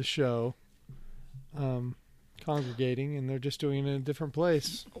fans of the show congregating, and they're just doing it in a different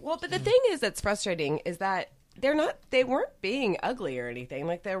place. Well, but the thing is that's frustrating is that they weren't being ugly or anything.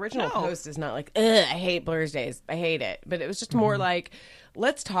 Like, the original post is not like, ugh, I hate Blur's Days. I hate it. But it was just more like,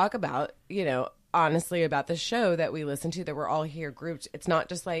 let's talk about, honestly about the show that we listen to, that we're all here grouped. It's not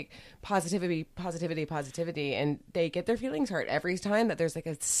just like positivity. And they get their feelings hurt every time that there's like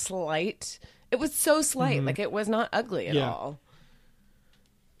a slight, it was so slight. Like, it was not ugly at all.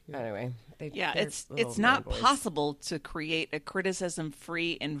 Anyway. It's not possible to create a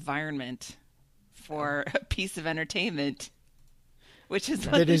criticism-free environment for a piece of entertainment, which is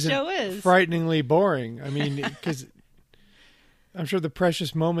what the show is. Frighteningly boring. I mean, because I'm sure the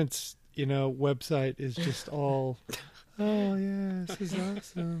Precious Moments website is just all, oh yeah, this is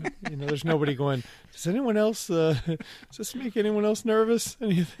awesome. There's nobody going, does anyone else, does this make anyone else nervous?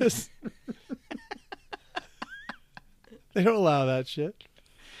 Any of this? They don't allow that shit.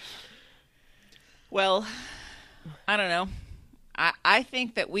 Well, I don't know. I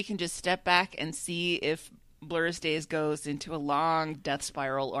think that we can just step back and see if Blur's Days goes into a long death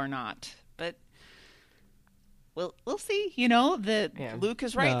spiral or not. But we'll see. Luke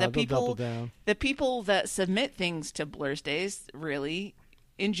is right. The people that submit things to Blur's Days really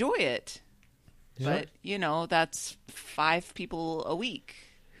enjoy it. Yeah. But that's 5 people a week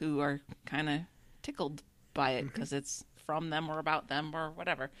who are kind of tickled by it because it's from them or about them or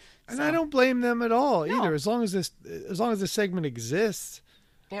whatever. And I don't blame them at all either. As long as this segment exists,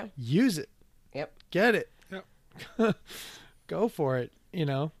 use it. Yep. Get it. Yep. Go for it.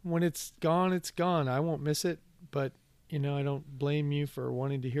 When it's gone, it's gone. I won't miss it, but I don't blame you for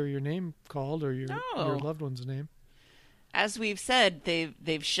wanting to hear your name called or your loved one's name. As we've said,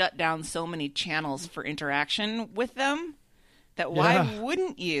 they've shut down so many channels for interaction with them that why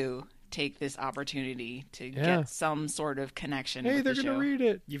wouldn't you take this opportunity to get some sort of connection with the show? Hey, they're going to read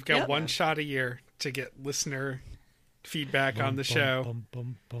it. You've got one shot a year to get listener feedback on the show.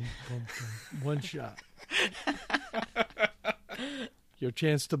 One shot. Your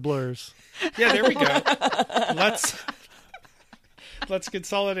chance to Blurs. Yeah, there we go. Let's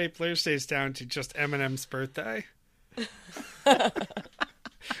consolidate Blur's Days down to just Eminem's birthday.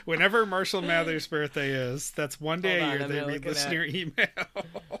 Whenever Marshall Mathers' birthday is, that's one day a year they read listener email.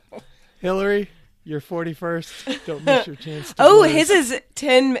 Hillary, your 41st. Don't miss your chance to Blurs. His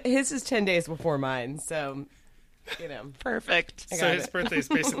is 10 days before mine, so perfect. So his birthday is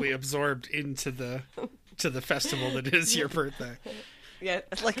basically absorbed into the festival that is your birthday. Yeah,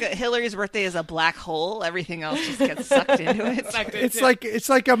 it's like Hillary's birthday is a black hole. Everything else just gets sucked into it. It's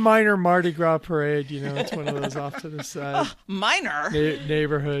like a minor Mardi Gras parade. It's one of those off to the side. Minor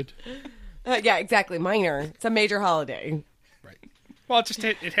neighborhood. Yeah, exactly. Minor. It's a major holiday. Right. Well,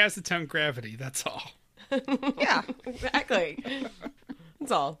 it has its own gravity. That's all. Yeah, exactly.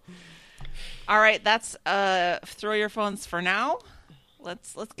 That's all. All right, that's throw your phones for now.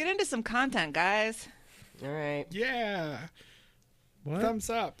 let's get into some content, guys. All right. Yeah. What? Thumbs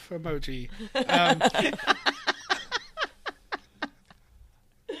up emoji.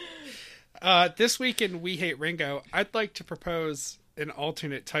 This week in We Hate Ringo, I'd like to propose an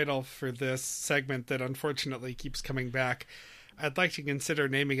alternate title for this segment that unfortunately keeps coming back. I'd like to consider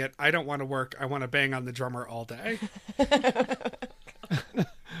naming it I Don't Want to Work, I Want to Bang on the Drummer All Day.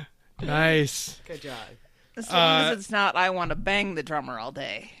 Nice. Good job. As long as it's not I want to bang the drummer all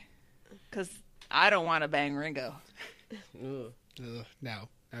day. Because I don't want to bang Ringo. Ooh. No,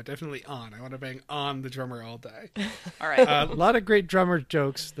 definitely on. I want to bang on the drummer all day. All right. A lot of great drummer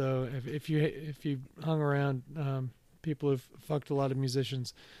jokes, though. If you hung around people who've fucked a lot of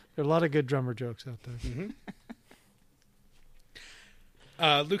musicians, there are a lot of good drummer jokes out there. Mm-hmm.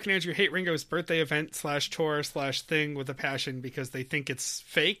 Luke and Andrew hate Ringo's birthday event /tour/thing with a passion because they think it's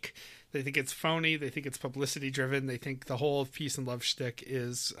fake. They think it's phony. They think it's publicity driven. They think the whole peace and love shtick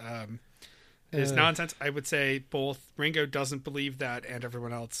is nonsense. I would say both Ringo doesn't believe that and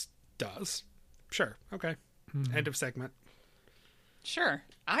everyone else does. Sure. Okay. Mm-hmm. End of segment. Sure.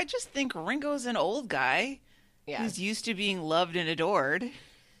 I just think Ringo's an old guy Yeah. who's used to being loved and adored.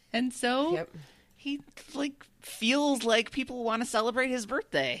 And so Yep. he feels like people want to celebrate his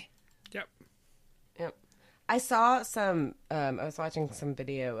birthday. Yep. Yep. I saw some. I was watching some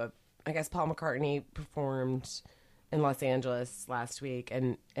video of. I guess Paul McCartney performed in Los Angeles last week,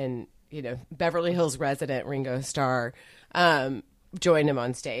 and Beverly Hills resident Ringo Starr joined him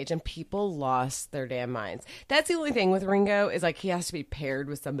on stage, and people lost their damn minds. That's the only thing with Ringo is like he has to be paired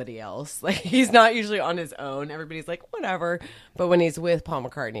with somebody else. Like he's not usually on his own. Everybody's like whatever, but when he's with Paul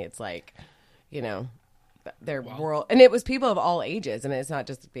McCartney, it's like, their world, and it was people of all ages. I mean, it's not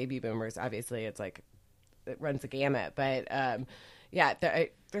just baby boomers. Obviously, it's like it runs the gamut, but yeah,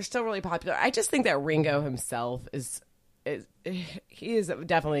 they're still really popular. I just think that Ringo himself is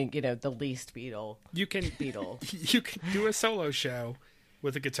definitely the least Beatle. You can do a solo show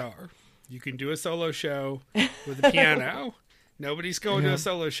with a guitar. You can do a solo show with a piano. Nobody's going to a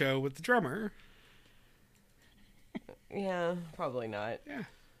solo show with the drummer. Yeah, probably not. Yeah.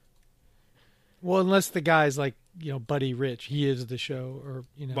 Well, unless the guy's like, Buddy Rich, he is the show, or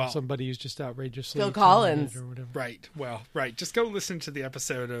Well, somebody who's just outrageously Phil talented Collins. or whatever. Right. Well, right. Just go listen to the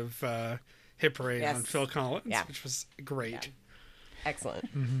episode of Hit Parade Yes. on Phil Collins, Yeah. which was great. Yeah.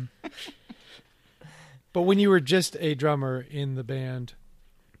 Excellent. But when you were just a drummer in the band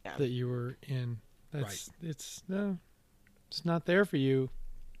Yeah. that you were in, it's not there for you.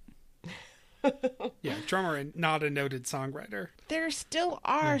 Yeah, drummer and not a noted songwriter. There still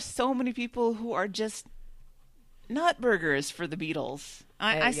are so many people who are just nutburgers for the Beatles.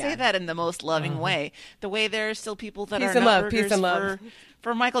 I say yeah. that in the most loving way. The way there are still people that Peace are and love, nutburgers peace and love.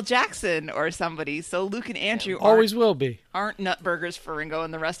 for Michael Jackson or somebody. So Luke and Andrew Always will be. aren't nutburgers for Ringo,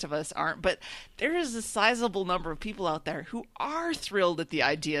 and the rest of us aren't. But there is a sizable number of people out there who are thrilled at the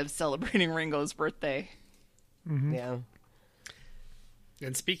idea of celebrating Ringo's birthday. Yeah.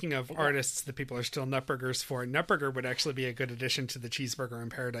 And speaking of artists that people are still nutburgers for, Nutburger would actually be a good addition to the Cheeseburger in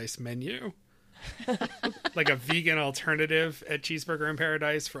Paradise menu. Like a vegan alternative at Cheeseburger in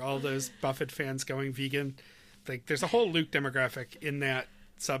Paradise for all those Buffett fans going vegan. Like there's a whole Luke demographic in that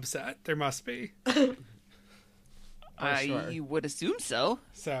subset. There must be. Sure. You would assume so.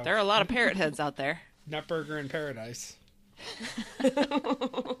 So There are a lot of parrot heads out there. Nutburger in Paradise.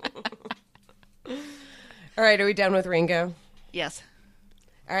 All right, are we done with Ringo? Yes.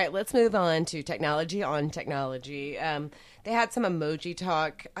 All right, let's move on to technology on technology. They had some emoji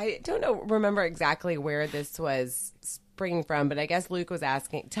talk. I don't remember exactly where this was springing from, but I guess Luke was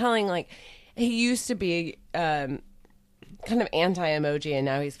telling like he used to be kind of anti-emoji, and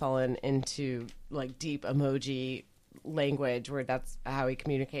now he's fallen into like deep emoji language where that's how he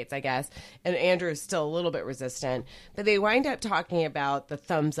communicates, I guess. And Andrew's still a little bit resistant, but they wind up talking about the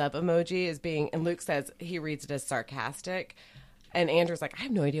thumbs up emoji as being, and Luke says he reads it as sarcastic. And Andrew's like, I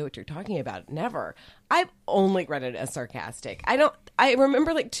have no idea what you're talking about. Never. I've only read it as sarcastic. I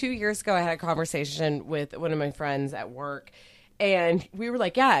remember like 2 years ago, I had a conversation with one of my friends at work, and we were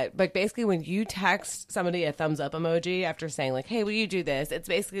like, yeah, but basically when you text somebody a thumbs up emoji after saying like, hey, will you do this? It's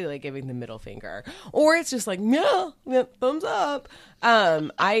basically like giving the middle finger, or it's just like, no, thumbs up.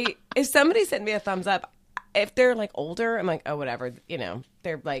 If somebody sent me a thumbs up, if they're like older, I'm like, oh, whatever,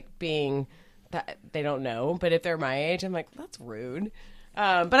 they're like being that they don't know. But if they're my age, I'm like, that's rude.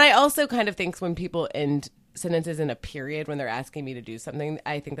 But I also kind of think when people end sentences in a period when they're asking me to do something,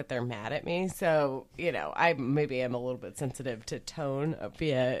 I think that they're mad at me. So, I maybe am a little bit sensitive to tone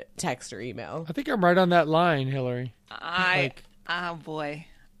via text or email. I think I'm right on that line, Hillary. Oh boy.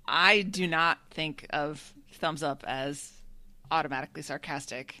 I do not think of thumbs up as automatically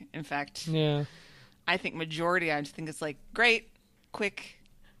sarcastic. In fact, Yeah. I think majority, I just think it's like, great, quick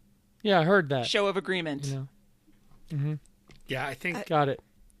Yeah, I heard that. show of agreement. You know. Yeah, I think Got it.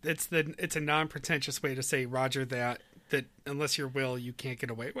 it's a non-pretentious way to say Roger that unless you're Will, you can't get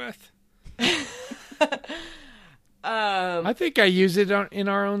away with. I think I use it in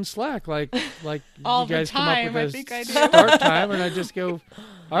our own Slack, like All you the guys come time, up I with a think I do. start time, and I just go,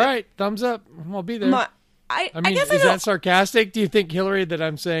 "All right, thumbs up, I'll be there." I I mean, guess is I that don't. sarcastic? Do you think, Hillary, that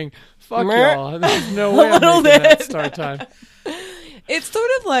I'm saying, "Fuck Mer- y'all"? There's no way I'm little making that bit. start time. It's sort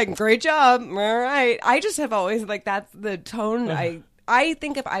of like, great job, all right. I just have always like that's the tone. I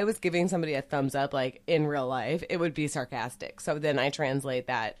think if I was giving somebody a thumbs up, like in real life, it would be sarcastic. So then I translate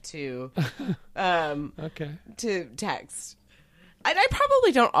that to Okay. to text. And I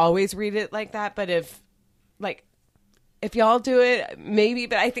probably don't always read it like that, but if y'all do it, maybe.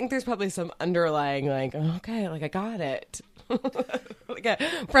 But I think there's probably some underlying like, okay, like I got it, like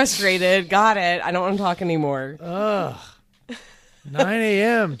frustrated, got it. I don't want to talk anymore. 9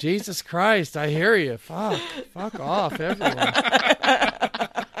 a.m. Jesus Christ, I hear you. Fuck off, everyone.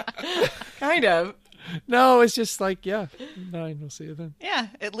 Kind of. No, it's just like, yeah, 9. We'll see you then. Yeah,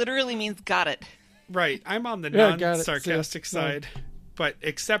 it literally means got it. Right. I'm on the Yeah, got it. non-sarcastic See ya. side. But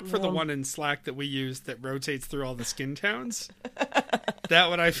except for the one in Slack that we use that rotates through all the skin tones, that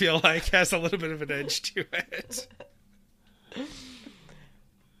one I feel like has a little bit of an edge to it.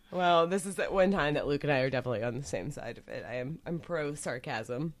 Well, this is that one time that Luke and I are definitely on the same side of it. I'm pro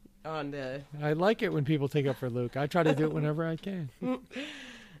sarcasm on the. I like it when people take up for Luke. I try to do it whenever I can.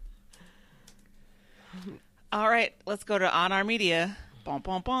 All right, let's go to On Our Media. Bum,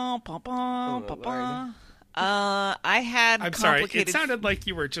 bum, bum, bum, bum, bum, bum. I had I'm sorry. It complicated... sounded like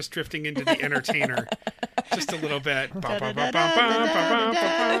you were just drifting into the entertainer. Just a little bit. Ba, ba, ba, ba, ba,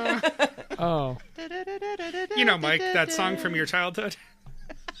 ba, ba, ba. Oh, You know, Mike, that song from your childhood?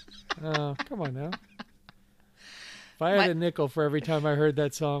 come on now. If I had a nickel for every time I heard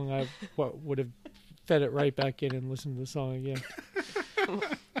that song, I would have fed it right back in and listened to the song again.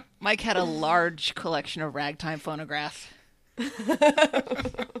 Mike had a large collection of ragtime phonographs.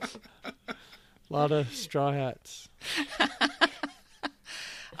 A lot of straw hats.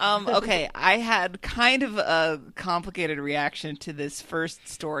 Okay, I had kind of a complicated reaction to this first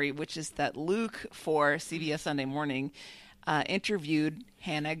story, which is that Luke for CBS Sunday Morning interviewed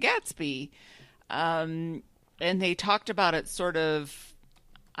Hannah Gadsby. And they talked about it sort of...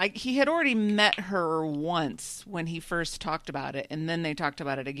 he had already met her once when he first talked about it, and then they talked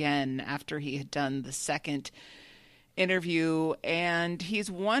about it again after he had done the second interview, and he's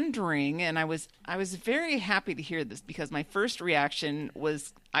wondering, and I was very happy to hear this because my first reaction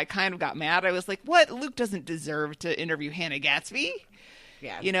was I kind of got mad. I was like, what? Luke doesn't deserve to interview Hannah Gadsby.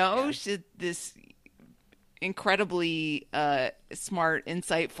 Yeah. You know, she's this incredibly smart,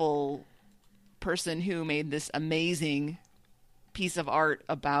 insightful person who made this amazing piece of art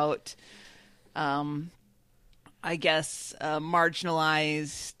about, I guess,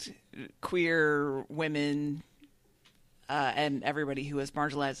 marginalized queer women and everybody who is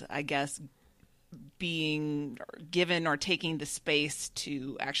marginalized, I guess, being given or taking the space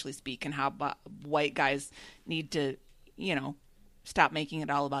to actually speak, and how white guys need to, stop making it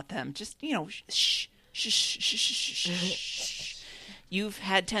all about them. Just, shh, shh, shh, shh, shh, shh, shh. You've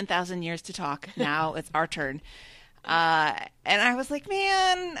had 10,000 years to talk. Now it's our turn. And I was like,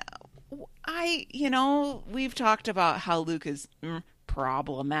 man, we've talked about how Luke is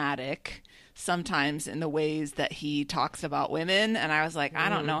problematic sometimes in the ways that he talks about women. And I was like, I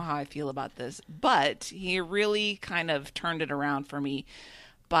don't know how I feel about this. But he really kind of turned it around for me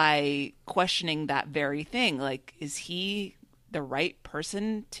by questioning that very thing. Like, is he the right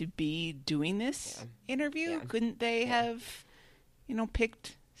person to be doing this interview? Yeah. Couldn't they have,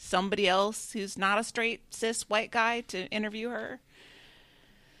 picked somebody else who's not a straight cis white guy to interview her?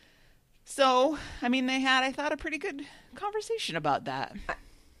 So, they had, I thought, a pretty good conversation about that.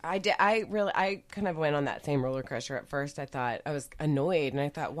 I did. I kind of went on that same roller coaster at first. I thought I was annoyed, and I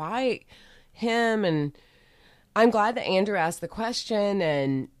thought, why him? And I'm glad that Andrew asked the question,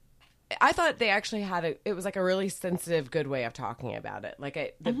 and I thought they actually had it was like a really sensitive, good way of talking about it.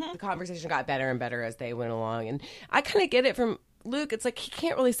 Like the conversation got better and better as they went along, and I kind of get it from Luke. It's like he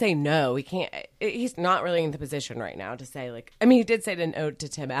can't really say no. He can't. He's not really in the position right now to say like. He did say an ode to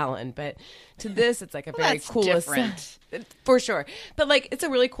Tim Allen, but to this, it's like a very that's cool different. for sure. But like, it's a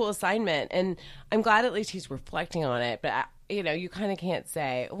really cool assignment, and I'm glad at least he's reflecting on it. But you kind of can't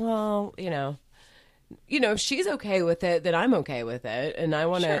say, well, if she's okay with it, then I'm okay with it, and I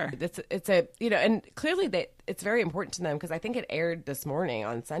want to. Sure. It's a and clearly it's very important to them because I think it aired this morning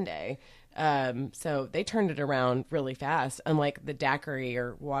on Sunday So they turned it around really fast, unlike the daiquiri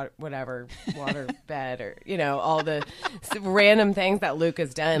or whatever, water bed or, all the random things that Luke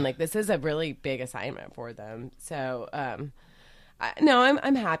has done. Like, this is a really big assignment for them. So, I'm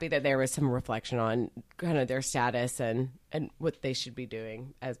happy that there was some reflection on kind of their status and what they should be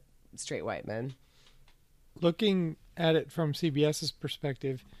doing as straight white men. Looking at it from CBS's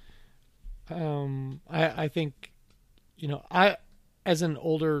perspective, I think, I, as an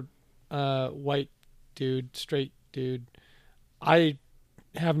older white dude, straight dude, I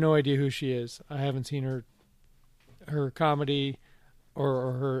have no idea who she is. I haven't seen her comedy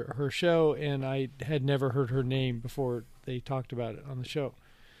or her show, and I had never heard her name before they talked about it on the show.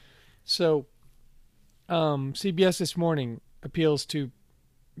 So CBS this morning appeals to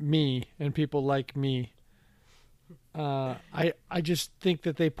me and people like me. I just think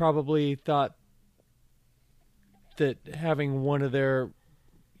that they probably thought that having one of their,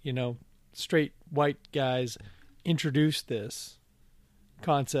 straight white guys introduce this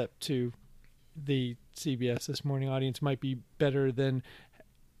concept to the CBS This Morning audience might be better than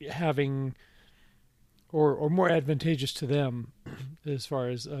having, or more advantageous to them as far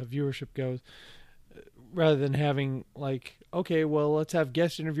as viewership goes, rather than having like, okay, well, let's have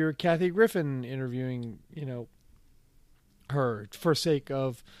guest interviewer Kathy Griffin interviewing, her for sake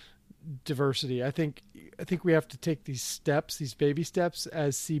of diversity. I think we have to take these steps, these baby steps,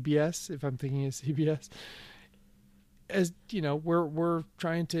 as CBS. If I'm thinking as CBS, as we're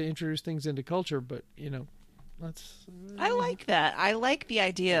trying to introduce things into culture, but let's. I like that. I like the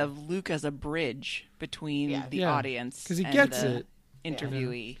idea of Luke as a bridge between the audience because he and gets the it.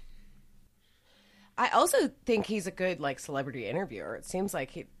 interviewee. I also think he's a good celebrity interviewer. It seems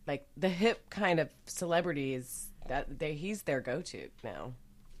like he the hip kind of celebrities that he's their go-to now.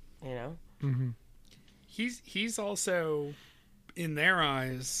 Mm-hmm. He's also, in their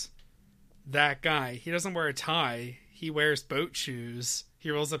eyes, that guy. He doesn't wear a tie. He wears boat shoes.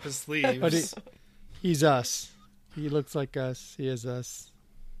 He rolls up his sleeves. But he's us. He looks like us. He is us.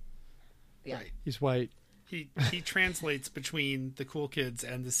 Yeah. Right. He's white. He translates between the cool kids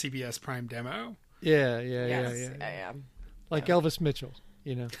and the CBS Prime demo. Yeah. Like Elvis Mitchell,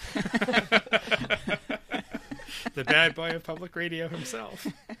 The bad boy of public radio himself.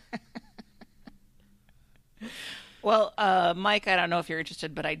 Well, Mike, I don't know if you're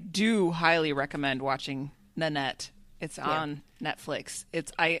interested, but I do highly recommend watching Nanette. It's on Netflix.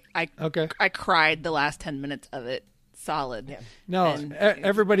 Okay. I cried the last 10 minutes of it. Solid. Yeah. No, And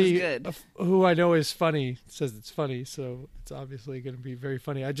everybody it was good. who I know is funny says it's funny, so it's obviously going to be very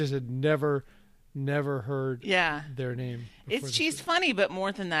funny. I just had never heard their name. She's funny, but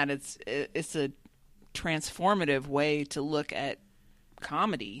more than that, it's a transformative way to look at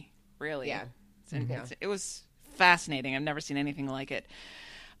comedy, really. Yeah. It was fascinating. I've never seen anything like it.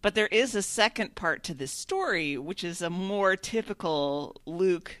 But there is a second part to this story, which is a more typical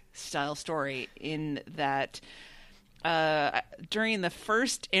Luke-style story in that during the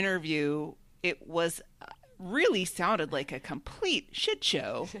first interview, it really sounded like a complete shit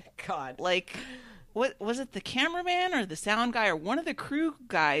show. God. Like, what was it, the cameraman or the sound guy or one of the crew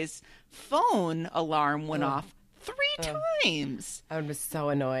guys' phone alarm went off 3 times. I would be so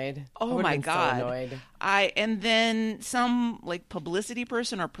annoyed. Oh my God. So annoyed. And then some publicity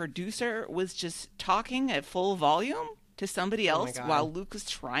person or producer was just talking at full volume to somebody else God. while Luke was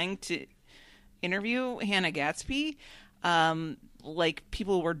trying to interview Hannah Gadsby.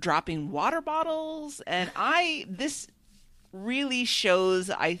 People were dropping water bottles, and this really shows,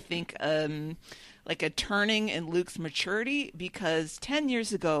 I think, a turning in Luke's maturity, because 10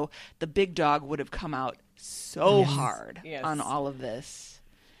 years ago, the big dog would have come out so hard on all of this.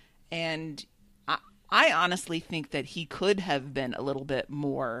 And I honestly think that he could have been a little bit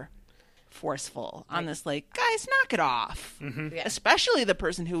more forceful on this, guys, knock it off. Mm-hmm. Yeah. Especially the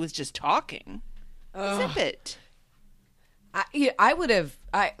person who was just talking. Zip it. I would have.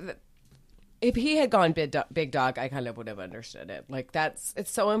 If he had gone big dog, I kind of would have understood it.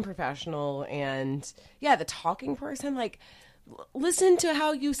 It's so unprofessional, and the talking person, listen to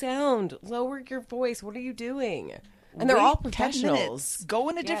how you sound, lower your voice. What are you doing? And they're all Wait 10 professionals. minutes. Go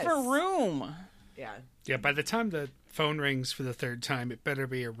in a different room. Yeah. Yeah, by the time the phone rings for the third time, it better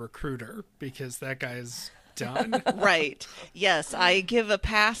be a recruiter, because that guy's done. Right. Yes, I give a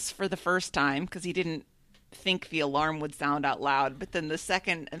pass for the first time because he didn't think the alarm would sound out loud. But then the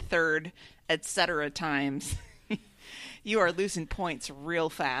second and third, etc. times, you are losing points real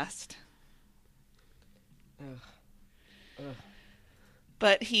fast.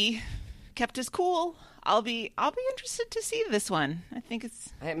 But he kept his cool. I'll be interested to see this one. I think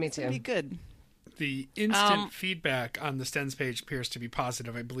it's Me too. gonna be good. The instant feedback on the Stens page appears to be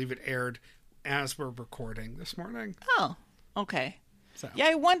positive. I believe it aired as we're recording this morning. Oh, okay. So. Yeah,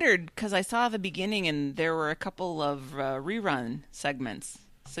 I wondered because I saw the beginning and there were a couple of rerun segments.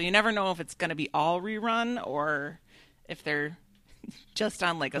 So you never know if it's going to be all rerun or if they're just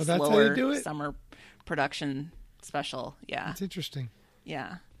on like a slower summer production special. Yeah. That's interesting.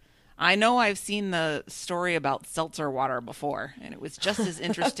 Yeah. I know I've seen the story about seltzer water before, and it was just as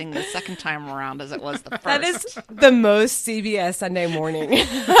interesting the second time around as it was the first. That is the most CBS Sunday morning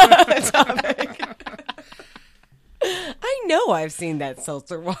topic. I know I've seen that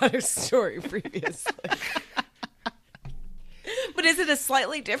seltzer water story previously. But is it a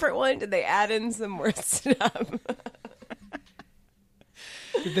slightly different one? Did they add in some more stuff?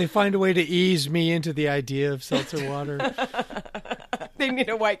 Did they find a way to ease me into the idea of seltzer water? They need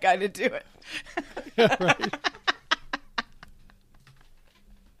a white guy to do it. Yeah, right.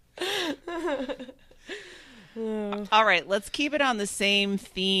 All right, let's keep it on the same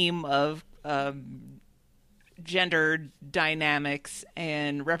theme of gender dynamics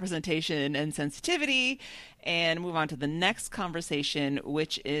and representation and sensitivity and move on to the next conversation,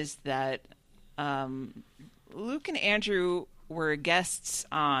 which is that Luke and Andrew were guests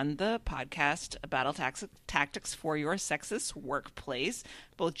on the podcast Battle Tactics for Your Sexist Workplace.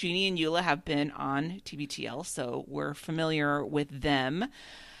 Both Jeannie and Eula have been on TBTL, so we're familiar with them.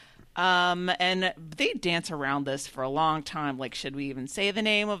 And they dance around this for a long time. Like, should we even say the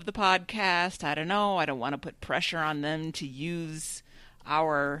name of the podcast? I don't know. I don't want to put pressure on them to use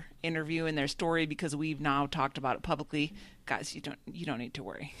our interview in their story because we've now talked about it publicly. Guys, you don't need to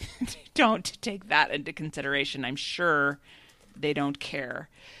worry. Don't take that into consideration. I'm sure they don't care.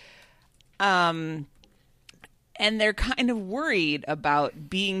 And they're kind of worried about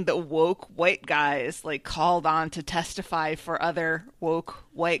being the woke white guys, like called on to testify for other woke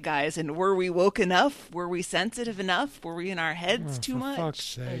white guys. And were we woke enough? Were we sensitive enough? Were we in our heads too much? For fuck's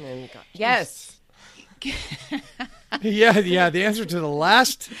sake. Yes. Yeah. The answer to the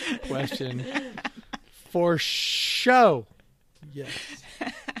last question, for show, yes.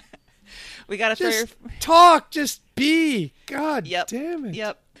 We got to just talk, just be. God damn it.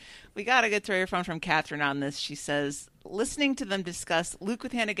 Yep. We got to get throw your phone from Catherine on this. She says, listening to them discuss Luke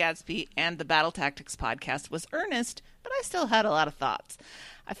with Hannah Gadsby and the Battle Tactics podcast was earnest, but I still had a lot of thoughts.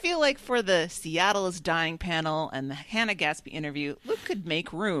 I feel like for the Seattle is Dying panel and the Hannah Gadsby interview, Luke could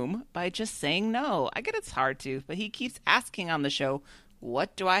make room by just saying no. I get it's hard to, but he keeps asking on the show,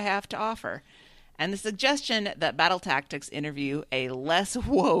 what do I have to offer? And the suggestion that Battle Tactics interview a less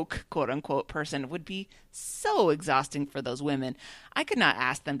woke, quote-unquote, person would be so exhausting for those women. I could not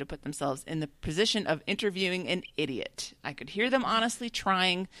ask them to put themselves in the position of interviewing an idiot. I could hear them honestly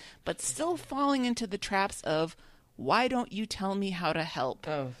trying, but still falling into the traps of, why don't you tell me how to help,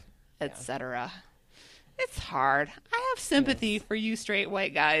 etc. It's hard. I have sympathy for you straight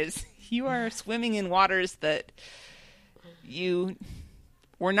white guys. You are swimming in waters that you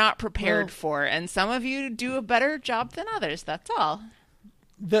were not prepared for, and some of you do a better job than others. That's all.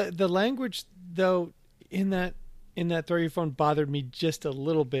 The language, though, in that throw your phone bothered me just a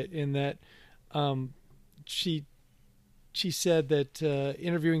little bit. In that, she said that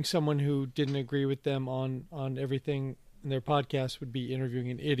interviewing someone who didn't agree with them on everything in their podcast would be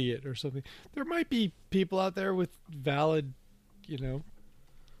interviewing an idiot or something. There might be people out there with valid,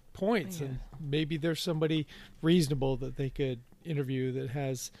 points, and maybe there's somebody reasonable that they could interview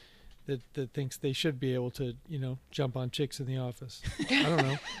that thinks they should be able to jump on chicks in the office. I don't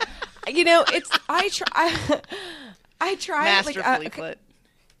know. I try masterfully put.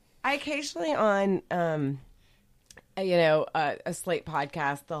 I occasionally on a Slate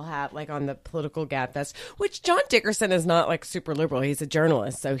podcast they'll have like on the Political Gabfest, which John Dickerson is not like super liberal. He's a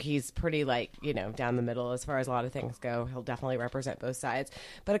journalist, so he's pretty down the middle as far as a lot of things go. He'll definitely represent both sides.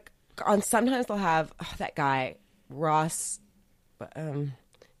 But on sometimes they'll have that guy Ross Douthat.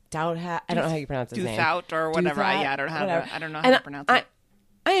 I don't know how you pronounce his name. Douthat or whatever. I don't know how to pronounce it.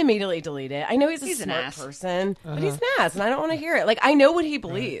 I immediately delete it. I know he's a smart person, but he's an ass, and I don't want to hear it. Like, I know what he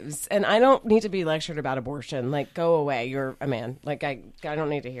believes, and I don't need to be lectured about abortion. Like, go away. You're a man. Like, I don't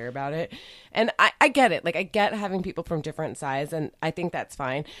need to hear about it. And I get it. Like, I get having people from different sides, and I think that's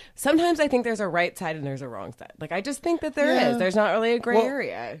fine. Sometimes I think there's a right side and there's a wrong side. Like, I just think that there is. There's not really a gray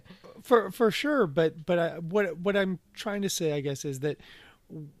area. For sure, but what I'm trying to say, I guess, is that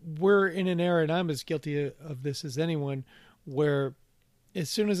we're in an era, and I'm as guilty of this as anyone, where as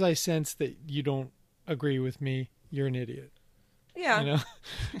soon as I sense that you don't agree with me, you're an idiot. Yeah.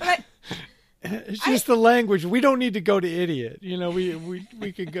 But it's just the language. We don't need to go to idiot.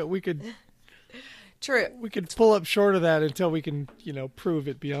 We could go. We could. True. We could pull up short of that until we can, prove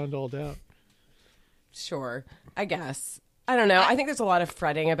it beyond all doubt. Sure, I guess. I don't know. I think there's a lot of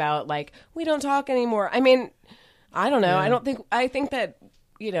fretting about, like, we don't talk anymore. I mean, I don't know. Yeah. I think that,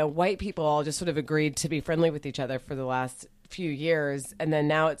 white people all just sort of agreed to be friendly with each other for the last few years. And then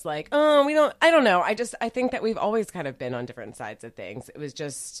now it's like, oh, I don't know. I think that we've always kind of been on different sides of things. It was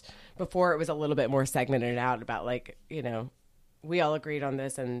just before it was a little bit more segmented out about, like, we all agreed on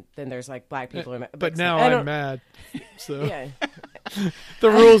this, and then there's like black people. But now I'm mad. So Yeah.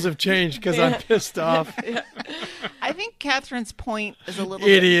 the rules have changed because I'm pissed off. I think Catherine's point is a little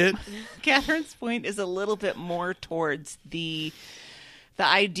Idiot. Catherine's point is a little bit more towards the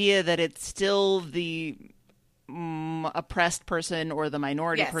idea that it's still the oppressed person or the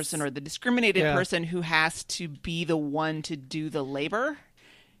minority Yes. person or the discriminated Yeah. person who has to be the one to do the labor,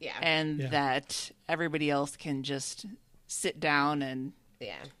 Yeah. and Yeah. that everybody else can just sit down and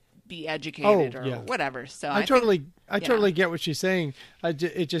Yeah. be educated or yeah. whatever. So I think- totally get what she's saying.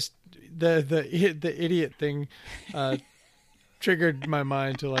 It just the idiot thing triggered my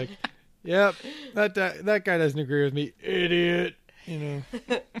mind to like, yep, that guy doesn't agree with me, idiot.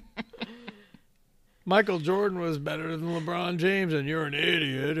 Michael Jordan was better than LeBron James, and you're an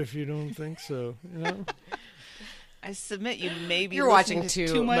idiot if you don't think so. I submit you may be You're listening watching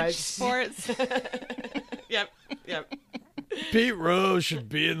to too much much. sports. Yep. Pete Rose should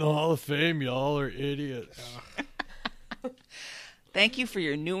be in the Hall of Fame. Y'all are idiots. Thank you for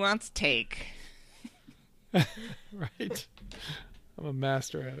your nuanced take. Right? I'm a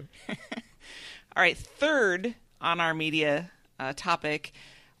master at it. All right, third on our media topic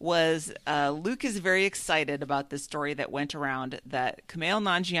was Luke is very excited about this story that went around that Kumail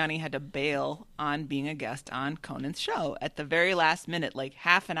Nanjiani had to bail on being a guest on Conan's show at the very last minute, like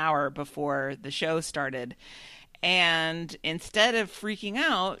half an hour before the show started. And instead of freaking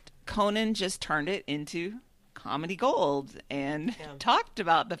out, Conan just turned it into comedy gold and talked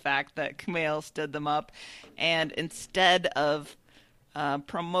about the fact that Kumail stood them up. And instead of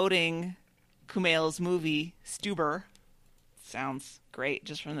promoting Kumail's movie, Stuber, sounds great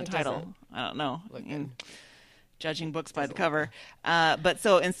just from the title. doesn't. I don't know. Look good. Judging books by the cover. But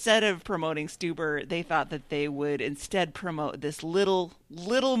so instead of promoting Stuber, they thought that they would instead promote this little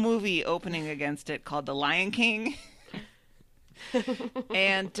movie opening against it called The Lion King.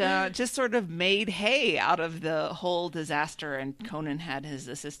 And just sort of made hay out of the whole disaster. And Conan had his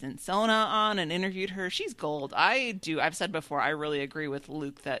assistant Sona on and interviewed her. She's gold. I've said before, I really agree with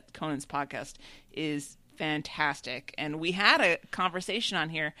Luke that Conan's podcast is fantastic. And we had a conversation on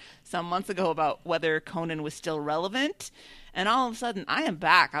here some months ago about whether Conan was still relevant. And all of a sudden, I am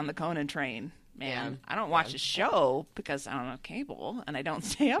back on the Conan train. Man, I don't watch his show because I don't have cable and I don't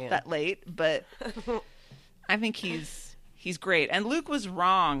stay up that late. But I think he's great. And Luke was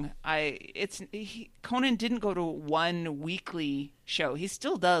wrong. Conan didn't go to one weekly show. He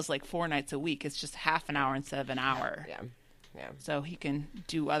still does like 4 nights a week. It's just half an hour instead of an hour. Yeah. So he can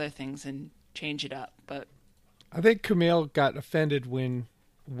do other things and change it up. But I think Kumail got offended when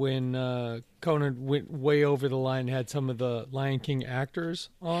Conan went way over the line and had some of the Lion King actors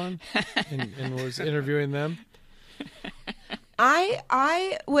on and was interviewing them.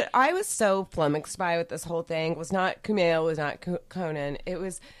 What I was so flummoxed by with this whole thing was not Kumail, was not Conan. It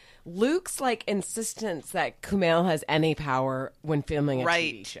was Luke's like insistence that Kumail has any power when filming a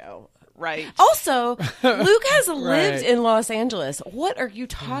TV show. Right. Also, Luke has lived Right. in Los Angeles. What are you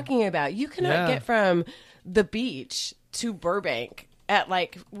talking about? You cannot get from the beach to Burbank at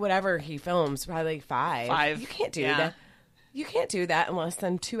like whatever he films, probably like 5. You can't do that. You can't do that in less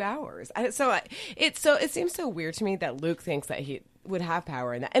than 2 hours. It seems so weird to me that Luke thinks that he would have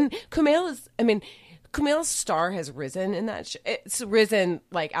power in that. And Kumail's star has risen in that. It's risen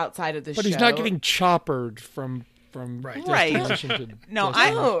like outside of the show. But he's not getting choppered from destination to No,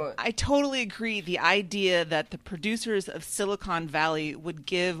 destination. I totally agree. The idea that the producers of Silicon Valley would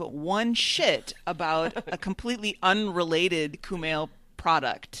give one shit about a completely unrelated Kumail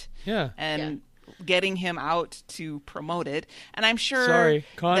product. Yeah. And getting him out to promote it. And I'm sure Sorry,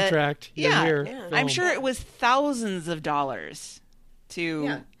 contract. that- You're yeah, here. I'm Film. sure it was thousands of dollars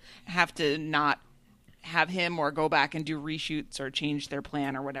to have to not have him or go back and do reshoots or change their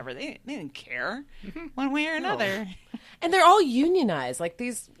plan or whatever. They didn't care one way or another. And they're all unionized. Like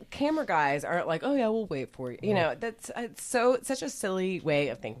these camera guys aren't like, oh yeah, we'll wait for you. You know, that's such a silly way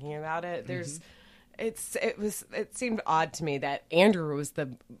of thinking about it. It seemed odd to me that Andrew was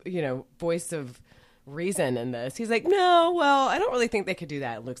the voice of reason in this. He's like, no, well, I don't really think they could do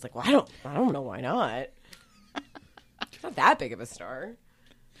that. And Luke's like, well, I don't know why not. He's not that big of a star.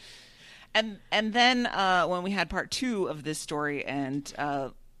 And then when we had part 2 of this story and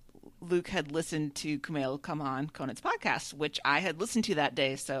Luke had listened to Kumail come on Conan's podcast, which I had listened to that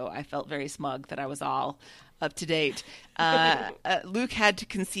day, so I felt very smug that I was all up to date. Luke had to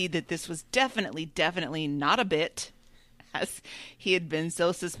concede that this was definitely not a bit, as he had been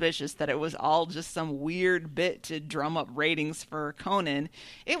so suspicious that it was all just some weird bit to drum up ratings for Conan.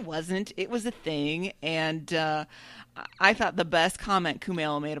 It wasn't. It was a thing, and I thought the best comment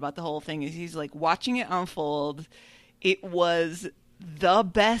Kumail made about the whole thing is he's like, watching it unfold, it was the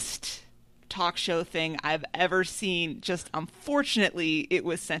best talk show thing I've ever seen. Just unfortunately, it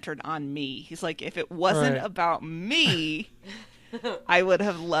was centered on me. He's like, if it wasn't about me, I would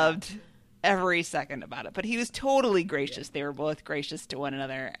have loved every second about it. But he was totally gracious. They were both gracious to one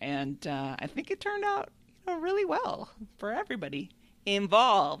another, and I think it turned out really well for everybody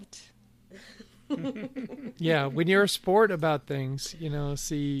involved. Yeah, when you're a sport about things,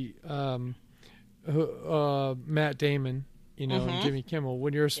 see Matt Damon, and Jimmy Kimmel.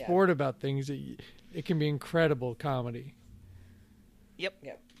 When you're a sport about things, it can be incredible comedy.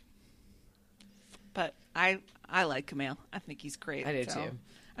 Yep. But I like Kumail. I think he's great. I do too.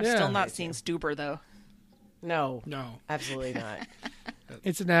 I'm still not seeing Stuber though. No, No. absolutely not.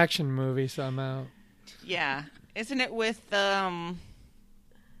 It's an action movie, so I'm out. Yeah, isn't it with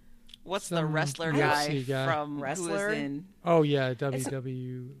what's the Some wrestler UFC guy from Wrestler? Who was in? Oh yeah,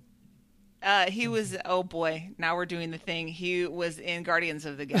 WW. He was. Oh boy, now we're doing the thing. He was in Guardians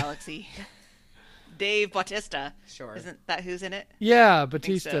of the Galaxy. Dave Bautista. Sure. Isn't that who's in it? Yeah, so.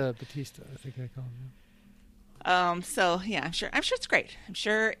 Batista. I think I call him. So yeah, I'm sure it's great. I'm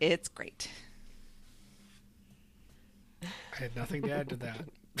sure it's great. I had nothing to add to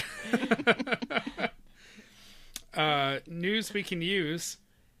that. News we can use.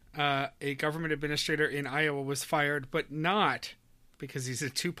 A government administrator in Iowa was fired, but not because he's a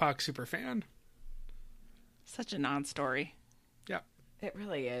Tupac superfan. Such a non-story. Yeah. It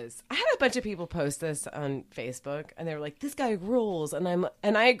really is. I had a bunch of people post this on Facebook, and they were like, "This guy rules," and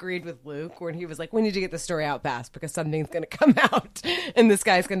I agreed with Luke when he was like, "We need to get the story out fast because something's going to come out, and this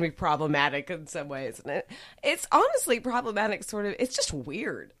guy's going to be problematic in some ways." And it's honestly problematic, sort of. It's just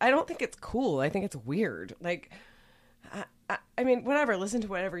weird. I don't think it's cool. I think it's weird. Like, I mean, whatever. Listen to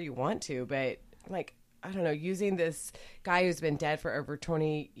whatever you want to, but like, I don't know. Using this guy who's been dead for over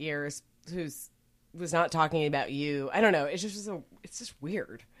 20 years, was not talking about you. I don't know. It's just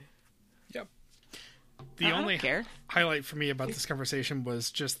weird. Yep. The I don't only care. highlight for me about this conversation was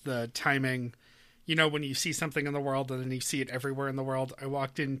just the timing. When you see something in the world and then you see it everywhere in the world. I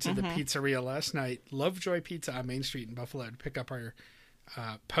walked into the pizzeria last night, Lovejoy Pizza on Main Street in Buffalo, to pick up our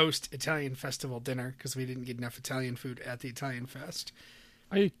post-Italian festival dinner because we didn't get enough Italian food at the Italian Fest.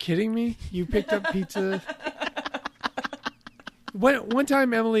 Are you kidding me? You picked up pizza? One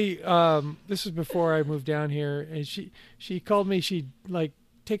time, Emily, this was before I moved down here, and she called me. She'd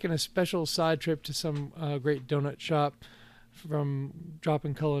taken a special side trip to some great donut shop from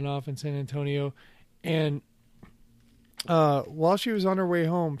dropping Cullen off in San Antonio, and while she was on her way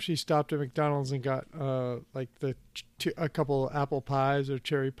home, she stopped at McDonald's and got a couple apple pies or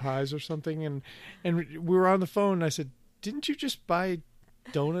cherry pies or something, and we were on the phone. And I said, "Didn't you just buy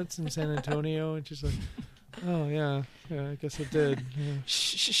donuts in San Antonio?" And she's like, "Oh yeah, I guess I did." Yeah.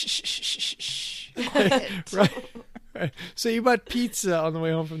 Shh. Right. So you bought pizza on the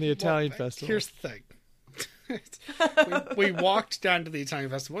way home from the Italian festival. Here's the thing. we walked down to the Italian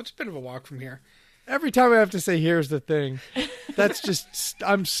festival. It's a bit of a walk from here. Every time I have to say, "Here's the thing," that's just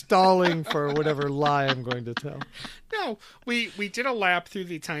I'm stalling for whatever lie I'm going to tell. No, we did a lap through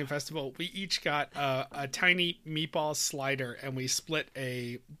the Italian festival. We each got a tiny meatball slider, and we split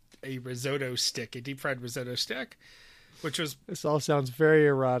a risotto stick, a deep fried risotto stick, which was This all sounds very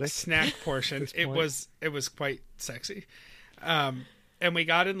erotic. snack portion. It was quite sexy. And we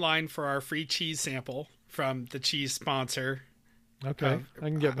got in line for our free cheese sample from the cheese sponsor. Okay, I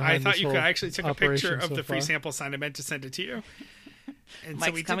can get behind I thought this you whole could actually take a operation picture of so the free far. sample sign. I meant to send it to you. And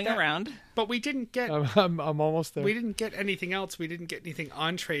Mike's we did coming that. around. But we didn't get I'm almost there. we didn't get anything else. We didn't get anything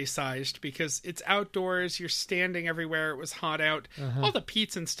entree sized because it's outdoors. You're standing everywhere. It was hot out. All the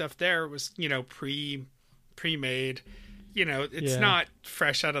pizza and stuff there was pre-made. It's not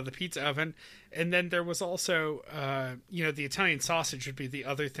fresh out of the pizza oven. And then there was also, the Italian sausage would be the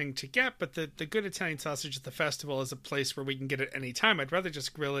other thing to get. But the good Italian sausage at the festival is a place where we can get it any time. I'd rather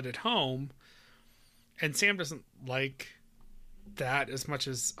just grill it at home. And Sam doesn't like that as much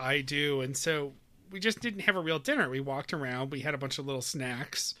as I do. And so we just didn't have a real dinner. We walked around. We had a bunch of little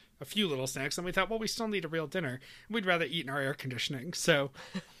snacks, a few little snacks. And we thought, well, we still need a real dinner. We'd rather eat in our air conditioning. So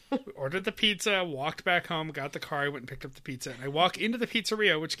we ordered the pizza, walked back home, got the car, I went and picked up the pizza. And I walk into the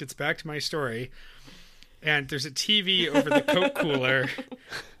pizzeria, which gets back to my story. And there's a TV over the Coke cooler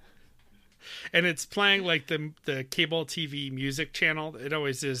and it's playing like the cable TV music channel. It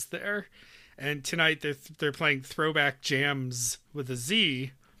always is there. And tonight they're playing Throwback Jams with a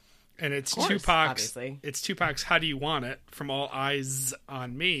Z, and it's course, Tupac's. obviously. It's Tupac's "How Do You Want It" from All Eyes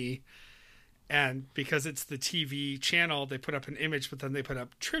on Me. And because it's the TV channel, they put up an image, but then they put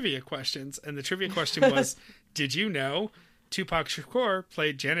up trivia questions. And the trivia question was, did you know Tupac Shakur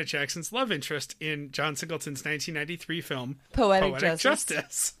played Janet Jackson's love interest in John Singleton's 1993 film Poetic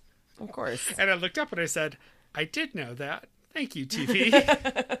Justice? Of course. And I looked up and I said, I did know that. Thank you, TV.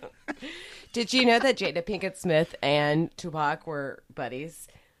 Did you know that Jada Pinkett Smith and Tupac were buddies?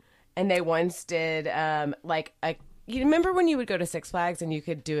 And they once did you remember when you would go to Six Flags and you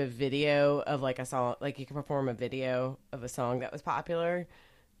could do a video of like a song, like you could perform a video of a song that was popular?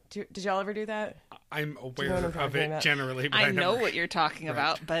 Did y'all ever do that? I'm aware what I'm of talking it about? generally, but I I know never... what you're talking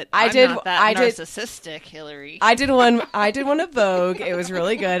about, but I I'm did- not that I did- narcissistic, Hillary. I did one of Vogue. It was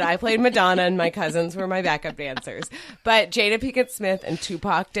really good. I played Madonna and my cousins were my backup dancers. But Jada Pinkett Smith and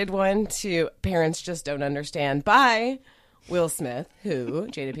Tupac did one to Parents Just Don't Understand by Will Smith, who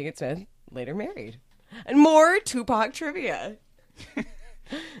Jada Pinkett Smith later married. And more Tupac trivia.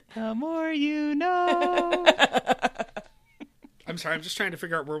 The more you know. I'm sorry, I'm just trying to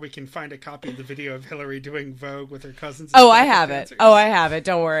figure out where we can find a copy of the video of Hillary doing Vogue with her cousins. Oh, I have it. Oh, I have it.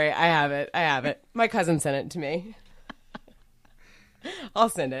 Don't worry. I have it. My cousin sent it to me. I'll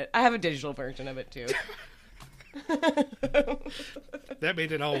send it. I have a digital version of it too. That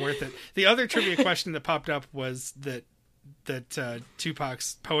made it all worth it. The other trivia question that popped up was that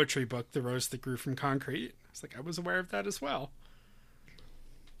Tupac's poetry book, The Rose That Grew from Concrete. I was aware of that as well.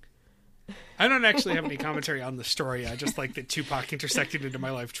 I don't actually have any commentary on the story. I just like that Tupac intersected into my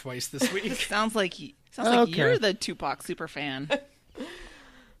life twice this week. Sounds like Okay. you're the Tupac super fan.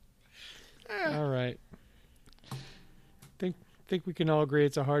 All right. Think we can all agree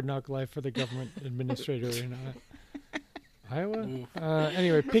it's a hard knock life for the government administrator in Iowa.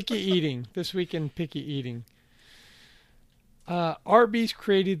 Anyway, picky eating. This week in picky eating. Arby's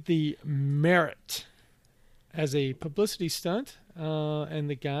created the Merit as a publicity stunt, and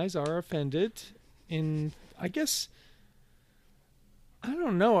the guys are offended. I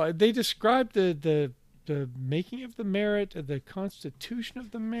don't know. They described the making of the Merit, the constitution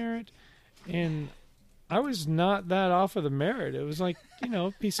of the Merit, and I was not that off of the Merit. It was like,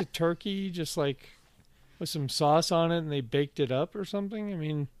 a piece of turkey, just like with some sauce on it, and they baked it up or something. I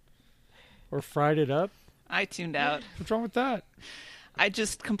mean, or fried it up. I tuned out. What's wrong with that? I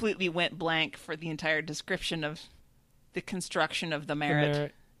just completely went blank for the entire description of the construction of the The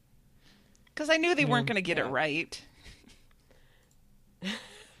Merit. Because I knew they weren't going to get Yeah. it right.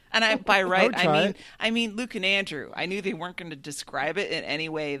 And by right, would try I mean Luke and Andrew. I knew they weren't going to describe it in any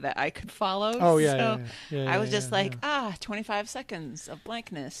way that I could follow. Oh, yeah, so yeah. I was Yeah, just yeah. 25 seconds of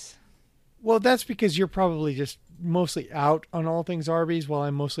blankness. Well, that's because you're probably just mostly out on all things Arby's, while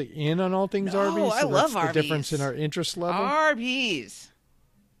I'm mostly in on all things No, Arby's. I So love that's the difference Arby's. in our interest level. Arby's.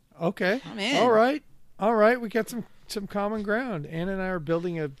 Okay. I'm in. All right. We got some common ground. Ann and I are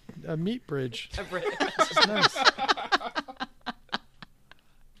building a meat bridge. This is nice.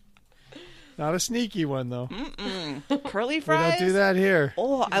 Not a sneaky one, though. Curly We fries. don't do that here.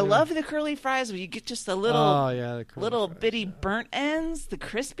 Oh, I love the curly fries where you get just a little, Oh, yeah. The curly little fries, bitty yeah. burnt ends, the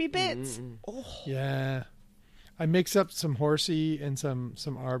crispy bits. Yeah. I mix up some horsey and some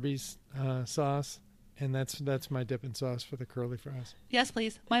Arby's sauce, and that's my dipping sauce for the curly fries. Yes,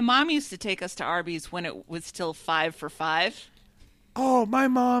 please. My mom used to take us to Arby's when it was still 5 for $5. Oh, my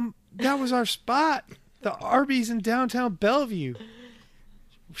mom, that was our spot. The Arby's in downtown Bellevue.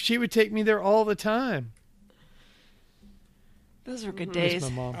 She would take me there all the time. Those were good Miss days. my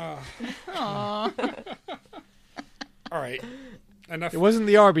mom. Aw. All right. Enough. It wasn't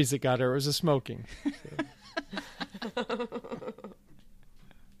the Arby's that got her. It was the smoking.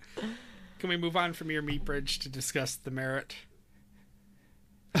 Can we move on from your meat bridge to discuss the Merit?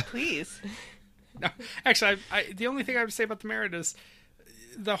 Please. No, actually, the only thing I would say about the Merit is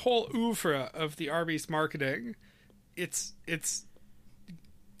the whole oeuvre of the Arby's marketing. It's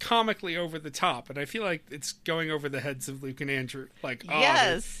comically over the top, and I feel like it's going over the heads of Luke and Andrew. Like,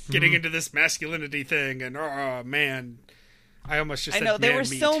 Yes. they're getting into this masculinity thing, and oh man, I almost just I said know they man were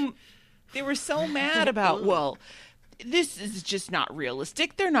meat. they were so mad about, well, this is just not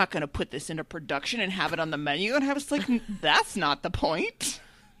realistic. They're not going to put this into production and have it on the menu. And I was like, that's not the point.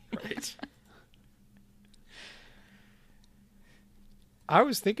 Right. I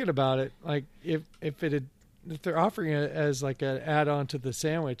was thinking about it. Like, if they're offering it as like an add-on to the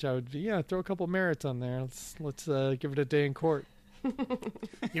sandwich, I would throw a couple Merits on there. Let's give it a day in court. You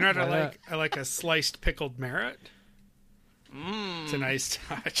know what I Why like? not? I like a sliced pickled Merit. It's a nice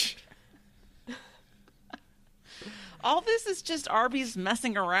touch. all this is just Arby's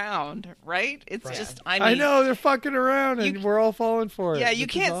messing around, right? It's just, I mean, I know they're fucking around, and we're all falling for it. yeah, you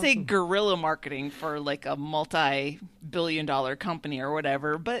which is can't say awesome. guerrilla marketing for like a multi-billion-dollar company or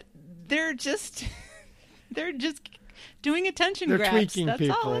whatever, but they're just doing attention They're grabs. tweaking That's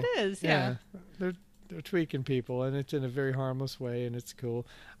people. all it is. Yeah. They're tweaking people, and it's in a very harmless way, and it's cool.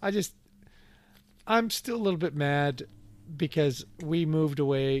 I'm still a little bit mad because we moved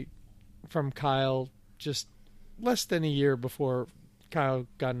away from Kyle just less than a year before Kyle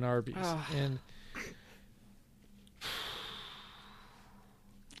got an Arby's, and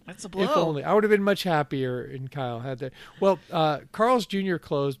That's a blow. if only I would have been much happier in Kyle had that. Well, Carl's Jr.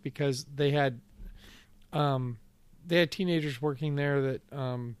 closed because they had teenagers working there that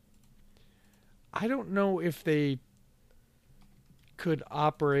I don't know if they could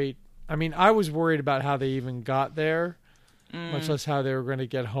operate. I mean, I was worried about how they even got there, much less how they were going to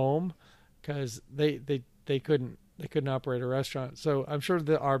get home, because they couldn't operate a restaurant. So I'm sure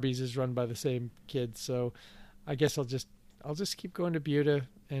the Arby's is run by the same kids. So I guess I'll just keep going to Buda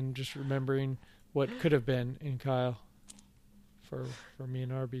and just remembering what could have been in Kyle for me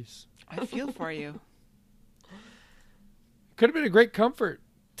and Arby's. I feel for you. Could have been a great comfort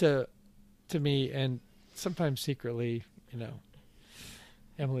to me, and sometimes secretly,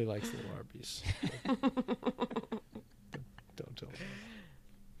 Emily likes little Arby's. Don't tell her.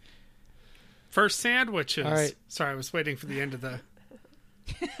 First sandwiches. All right. Sorry, I was waiting for the end of the.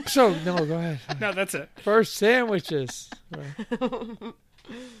 So no, go ahead. No, that's it. First sandwiches.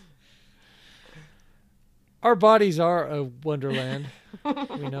 Our bodies are a wonderland.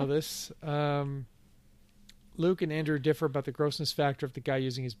 We know this. Luke and Andrew differ about the grossness factor of the guy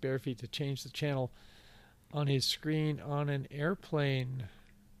using his bare feet to change the channel on his screen on an airplane.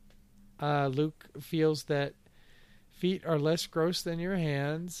 Luke feels that feet are less gross than your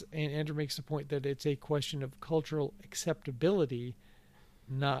hands, and Andrew makes the point that it's a question of cultural acceptability,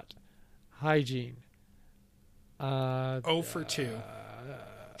 not hygiene. 0 for 2.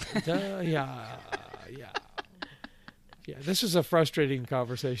 Yeah. This is a frustrating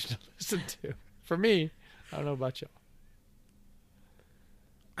conversation to listen to. For me, I don't know about y'all.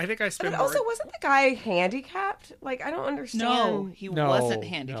 I think I spent But more. also, wasn't the guy handicapped? Like, I don't understand. No, he No, wasn't no.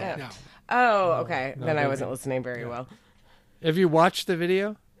 handicapped. No. Oh, okay. No, then I don't wasn't be- listening very well. Have you watched the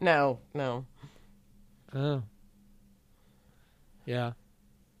video? No. Oh. Yeah.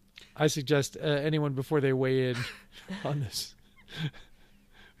 I suggest anyone before they weigh in on this,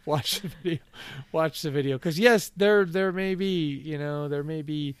 watch the video. Because yes, there may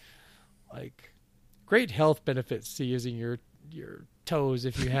be like great health benefits to using your toes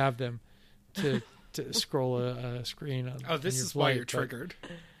if you have them to scroll a screen on. Oh, this on your is why you're flight, but- triggered.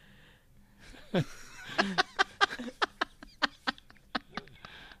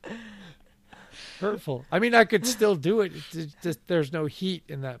 Hurtful. I mean, I could still do it. It's just there's no heat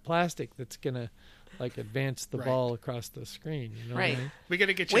in that plastic that's gonna like advance the Right. ball across the screen. You know Right. what I mean? We got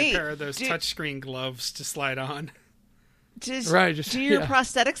to get you Wait, a pair of those dude. touchscreen gloves to slide on. Right, just- Do your yeah.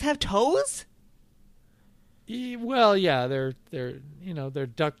 prosthetics have toes? Well, yeah, they're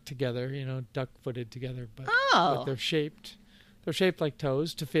ducked together, duck-footed together, but Oh. they're shaped like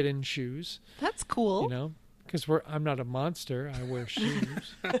toes to fit in shoes. That's cool. Because I'm not a monster. I wear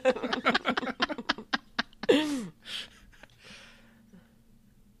shoes.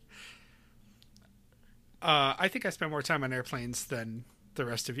 I think I spend more time on airplanes than the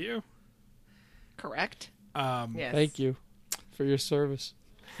rest of you. Correct. Yes. Thank you for your service.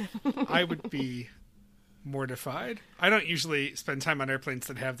 I would be mortified. I don't usually spend time on airplanes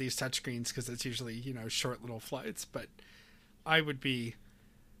that have these touchscreens because it's usually, short little flights, but I would be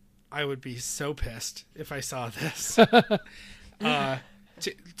so pissed if I saw this.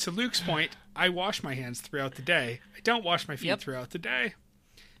 To Luke's point, I wash my hands throughout the day. I don't wash my feet Yep. throughout the day.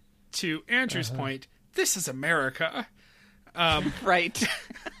 To Andrew's point, this is America. Right.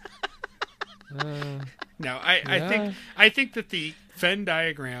 No, I think that the Venn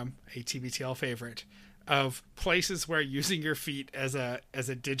diagram, a TBTL favorite, of places where using your feet as a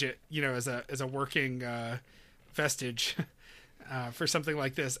digit, as a working vestige for something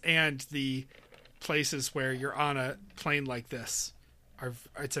like this, and the places where you're on a plane like this,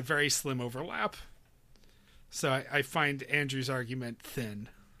 it's a very slim overlap. So I find Andrew's argument thin.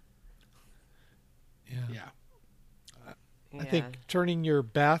 Yeah. I think turning your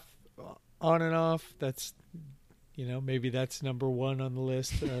bath on and off, that's, maybe that's number one on the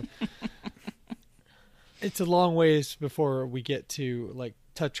list. It's a long ways before we get to like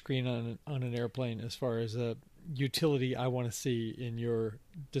touchscreen on an airplane as far as a utility I want to see in your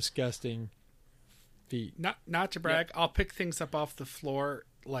disgusting feet. Not to brag, I'll pick things up off the floor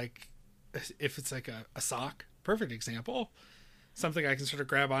like if it's like a sock perfect example. Something I can sort of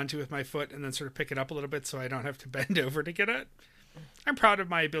grab onto with my foot and then sort of pick it up a little bit so I don't have to bend over to get it. I'm proud of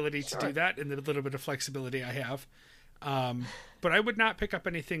my ability to do that and the little bit of flexibility I have. But I would not pick up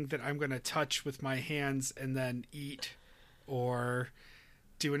anything that I'm going to touch with my hands and then eat or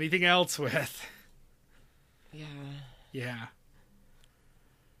do anything else with. Yeah. Yeah.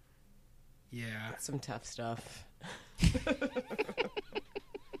 Yeah. That's some tough stuff.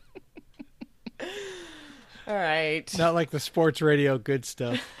 All right. Not like the sports radio good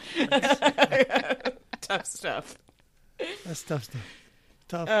stuff. Tough stuff. That's tough stuff.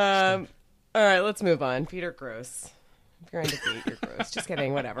 Tough stuff. All right, let's move on. Feet are gross. If you're into feet, you're gross. Just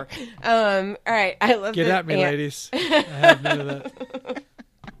kidding. Whatever. All right. I love Get that at me, ladies. I have none of that.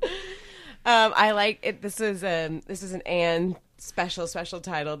 I like it. This is an Anne special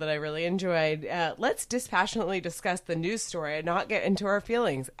title that I really enjoyed. Let's dispassionately discuss the news story and not get into our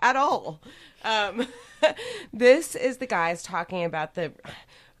feelings at all. This is the guys talking about the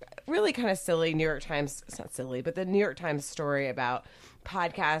really kind of silly New York Times. It's not silly, but the New York Times story about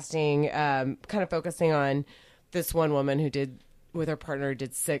podcasting, kind of focusing on this one woman who did with her partner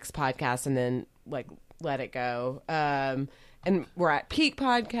did 6 podcasts and then like let it go. And we're at peak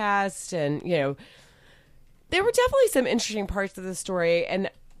podcast, and you know, there were definitely some interesting parts of the story, and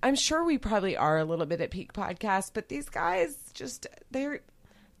I'm sure we probably are a little bit at peak podcast, but these guys just they're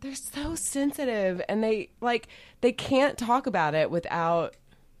so sensitive, and they can't talk about it without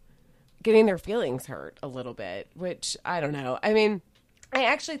getting their feelings hurt a little bit, which I don't know. I mean, I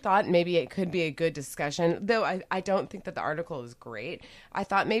actually thought maybe it could be a good discussion, though I don't think that the article is great. I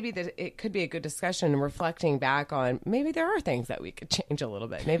thought maybe that it could be a good discussion reflecting back on maybe there are things that we could change a little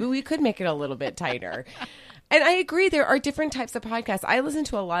bit. Maybe we could make it a little bit tighter. And I agree, there are different types of podcasts. I listen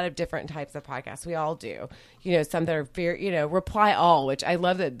to a lot of different types of podcasts. We all do. You know, some that are very, you know, Reply All, which I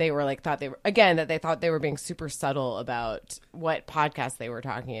love that they were like, that they thought they were being super subtle about what podcast they were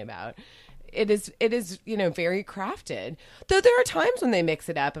talking about. It is, you know, very crafted. Though there are times when they mix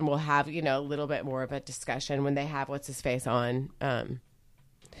it up and we'll have, you know, a little bit more of a discussion when they have what's his face on.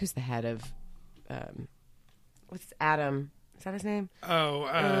 Who's the head of what's Adam? Is that his name?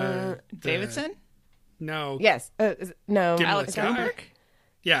 Oh, Davidson? No. Yes. No. Gimlet Alex guy. Bloomberg?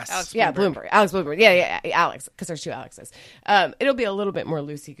 Yes. Alex Yeah, Bloomberg. Alex Bloomberg. Yeah, Alex, because there's 2 Alexes. It'll be a little bit more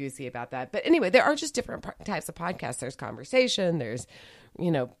loosey-goosey about that. But anyway, there are just different types of podcasts. There's conversation. There's, you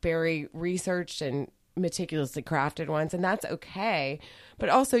know, very researched and meticulously crafted ones, and that's okay. But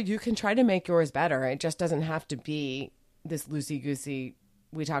also, you can try to make yours better. It just doesn't have to be this loosey-goosey,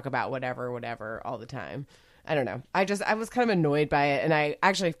 we talk about whatever all the time. I don't know. I was kind of annoyed by it, and I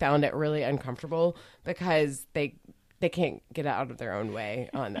actually found it really uncomfortable because they can't get out of their own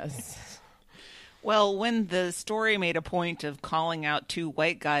way on this. Well, when the story made a point of calling out 2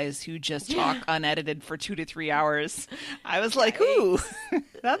 white guys who just talk unedited for 2 to 3 hours, I was like, ooh,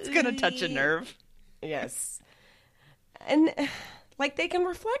 that's going to touch a nerve. Yes. And like they can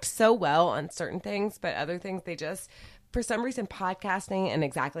reflect so well on certain things, but other things they just, for some reason, podcasting and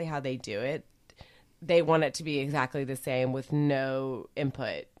exactly how they do it, they want it to be exactly the same with no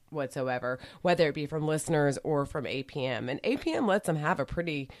input whatsoever, whether it be from listeners or from APM. And APM lets them have a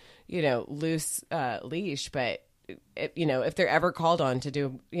pretty, you know, loose leash, but you know, if they're ever called on to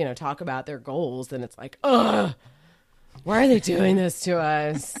do, you know, talk about their goals, then it's like, ugh, why are they doing this to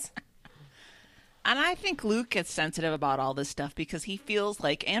us? And I think Luke gets sensitive about all this stuff because he feels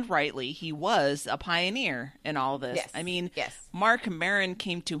like, and rightly, he was a pioneer in all this. Yes. I mean, Yes. Mark Maron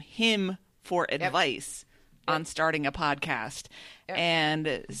came to him for advice on starting a podcast. Yep.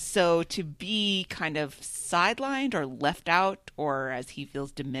 And so to be kind of sidelined or left out, or as he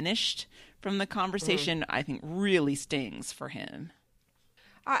feels diminished from the conversation, I think really stings for him.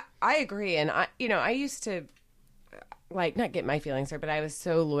 I agree. And I used to like not get my feelings hurt, but I was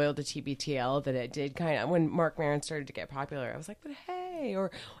so loyal to TBTL that it did kind of, when Mark Maron started to get popular, I was like, but hey, or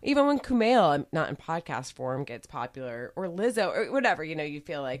even when Kumail, not in podcast form, gets popular, or Lizzo, or whatever, you know, you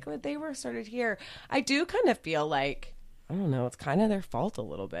feel like, well, they were started here. I do kind of feel like, I don't know, it's kind of their fault a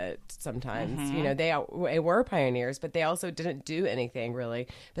little bit sometimes. You know, they were pioneers, but they also didn't do anything really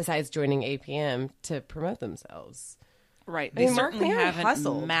besides joining APM to promote themselves. Right. I They mean, Mark certainly Maron haven't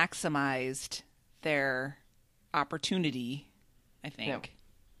hustled. maximized their opportunity, I think.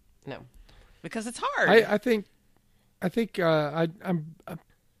 No. Because it's hard. I think I'm a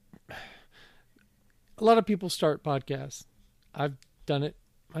lot of people start podcasts. I've done it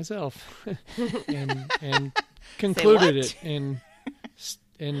myself and concluded it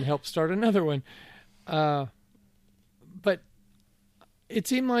and helped start another one. But it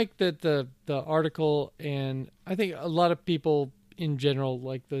seemed like that the article, and I think a lot of people in general,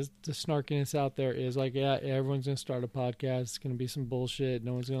 like the snarkiness out there is like, yeah, everyone's going to start a podcast. It's going to be some bullshit.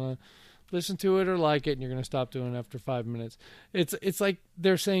 No one's going to listen to it or like it, and you're going to stop doing it after 5 minutes. It's like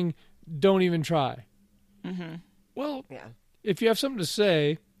they're saying, don't even try. Mm-hmm. Well, Yeah. if you have something to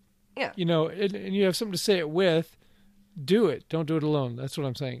say, Yeah. you know, and you have something to say it with, do it. Don't do it alone. That's what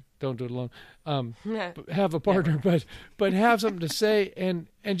I'm saying. Don't do it alone. Have a partner, but have something to say and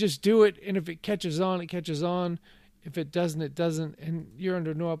just do it. And if it catches on, it catches on. If it doesn't, it doesn't. And you're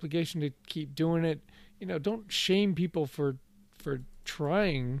under no obligation to keep doing it. You know, don't shame people for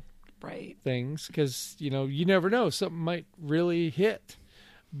trying Right. things, because you know, you never know, something might really hit.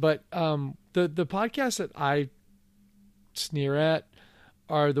 But the podcasts that I sneer at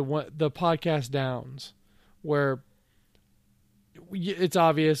are the podcast downs, where it's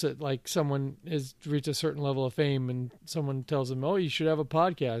obvious that like someone has reached a certain level of fame and someone tells them, oh, you should have a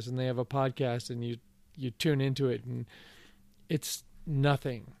podcast, and they have a podcast, and you tune into it and it's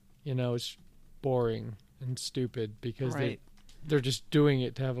nothing, you know, it's boring and stupid because Right. they're just doing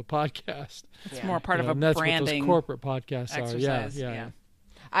it to have a podcast. It's more part You of know, a and that's branding what those corporate podcasts exercise. are.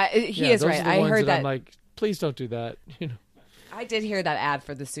 Yeah. He Yeah, is those right. are the I ones heard that. I'm like, please don't do that. You know, I did hear that ad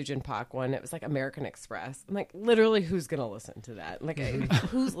for the Sujin Pak one. It was like American Express. I'm like, literally, who's going to listen to that? Like,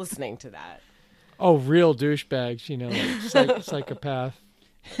 who's listening to that? oh, real douchebags. You know, like psychopath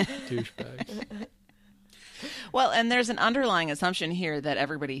douchebags. Well, and there's an underlying assumption here that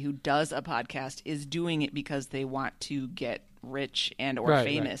everybody who does a podcast is doing it because they want to get rich and or Right,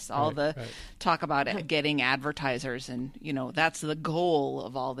 famous. right, All right, the right. talk about getting advertisers, and you know, that's the goal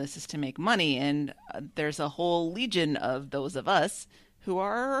of all this, is to make money. And there's a whole legion of those of us who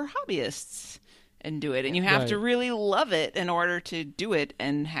are hobbyists and do it, and you have to Right. really love it in order to do it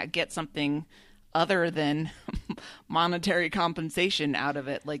and get something other than monetary compensation out of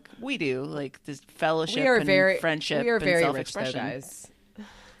it, like we do, like this fellowship We are and very friendship We are and very rich, though, self-expression. guys.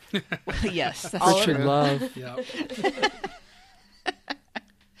 Yes, that's All true. Rich in love. Yeah.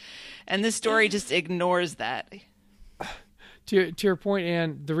 And this story just ignores that. To your point,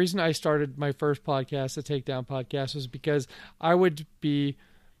 Ann, the reason I started my first podcast, the Takedown Podcast, was because I would be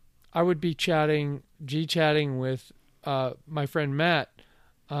chatting with my friend Matt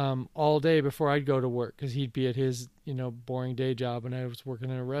all day before I'd go to work, because he'd be at his, you know, boring day job, and I was working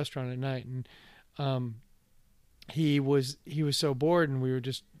in a restaurant at night, and he was so bored, and we would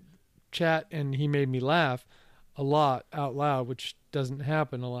just chat, and he made me laugh a lot out loud, which doesn't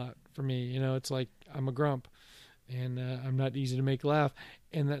happen a lot for me. You know, it's like I'm a grump, and I'm not easy to make laugh.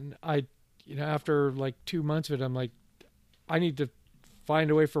 And then after like 2 months of it, I'm like, I need to find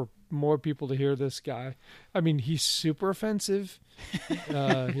a way for more people to hear this guy. I mean, he's super offensive.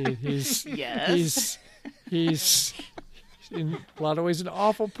 He's Yes. he's in a lot of ways an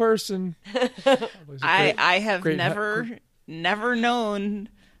awful person. I have great- never known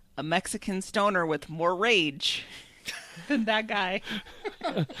a Mexican stoner with more rage than that guy.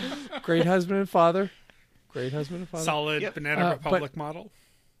 Great husband and father. Solid Yep. Banana but- Republic model.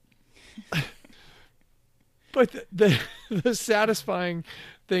 But the satisfying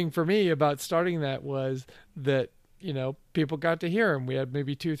thing for me about starting that was that, you know, people got to hear him. We had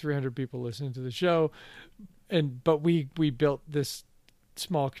maybe 200-300 people listening to the show, but we built this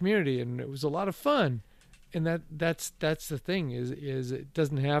small community, and it was a lot of fun. And that's the thing is it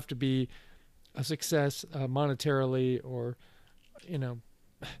doesn't have to be a success monetarily or, you know,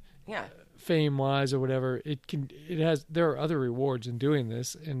 Yeah. fame wise or whatever. There are other rewards in doing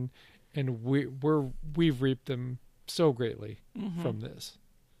this, and we've reaped them so greatly from this.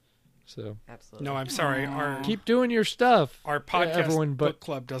 So Absolutely. No, I'm sorry. keep doing your stuff. Our podcast everyone but book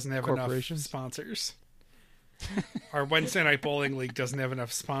club doesn't have enough corporations. sponsors. Our Wednesday night bowling league doesn't have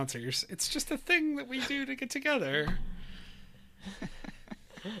enough sponsors. It's just a thing that we do to get together.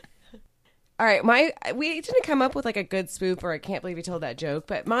 All right, we didn't come up with like a good spoof or I can't believe you told that joke,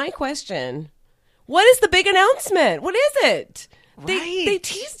 but my question, what is the big announcement? What is it? They Right.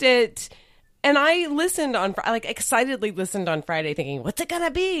 teased it, and I listened excitedly listened on Friday thinking, what's it gonna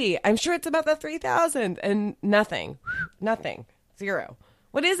be? I'm sure it's about the 3,000, and nothing, 0.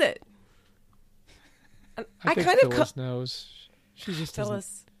 What is it? I think kind of Phyllis knows. She just doesn't.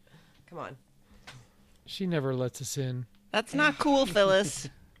 Phyllis, come on. She never lets us in. That's not cool, Phyllis.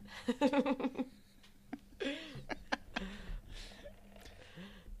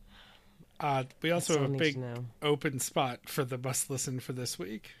 We also still have a need big to know. open spot for the must listen for this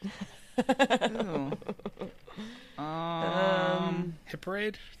week. Ooh. Hit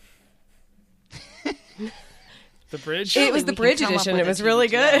Parade? The Bridge? It was we the can Bridge come up edition. with It a was TV really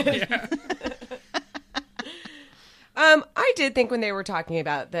show. good. I did think when they were talking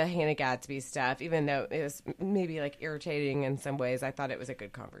about the Hannah Gadsby stuff, even though it was maybe like irritating in some ways, I thought it was a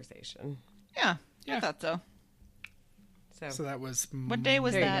good conversation. Yeah, Yeah. I thought so. So that was What day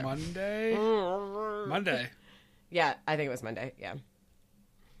was that? Monday. Monday. Yeah, I think it was Monday. Yeah.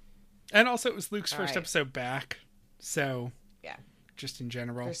 And also it was Luke's first right. episode back. So Yeah. just in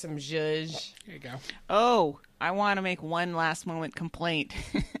general. There's some zhuzh. There you go. Oh, I want to make one last moment complaint.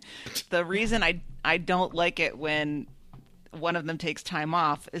 The reason I don't like it when one of them takes time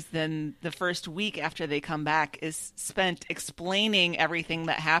off is then the first week after they come back is spent explaining everything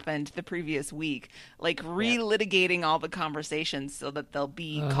that happened the previous week, like relitigating all the conversations so that they'll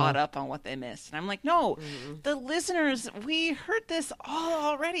be caught up on what they missed. And I'm like, no, the listeners, we heard this all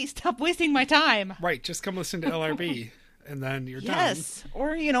already. Stop wasting my time. Right, just come listen to LRB and then you're Yes.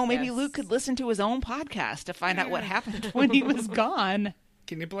 Or, you know, maybe Yes. Luke could listen to his own podcast to find out what happened when he was gone. done.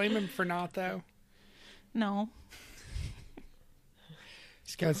 Can you blame him for not, though? No.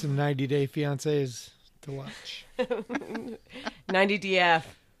 He's got some 90-day fiancés to watch. 90 DF.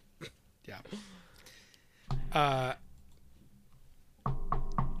 Yeah.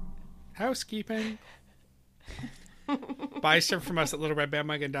 Housekeeping. Buy stuff from us at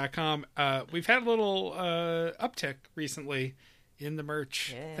littleredbandwagon.com. We've had a little uptick recently in the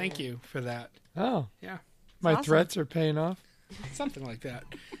merch. Yeah. Thank you for that. Oh, Yeah, my awesome. threats are paying off. something like that.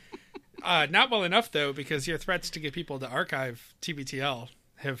 Not well enough, though, because your threats to get people to archive TBTL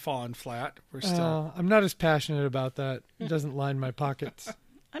have fallen flat. We're still... I'm not as passionate about that. It doesn't line my pockets.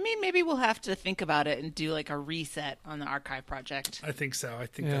 I mean, maybe we'll have to think about it and do like a reset on the archive project. I think so. I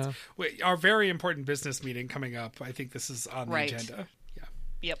think Yeah. that's... Wait, our very important business meeting coming up, I think this is on the Right. agenda. Yeah.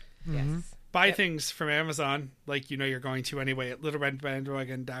 Yep. Yes. Buy things from Amazon, like you know you're going to anyway, at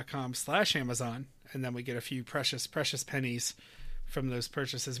littleredbandwagon.com/Amazon, and then we get a few precious pennies from those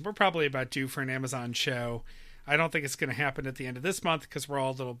purchases. We're probably about due for an Amazon show. I don't think it's going to happen at the end of this month because we're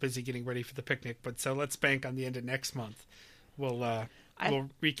all a little busy getting ready for the picnic. But so let's bank on the end of next month. We'll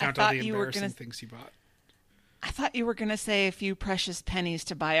recount all thought the you were embarrassing gonna- things you bought. I thought you were going to say a few precious pennies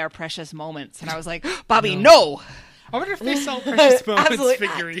to buy our precious moments. And I was like, Bobby, no! I wonder if they sell Precious Moments Absolutely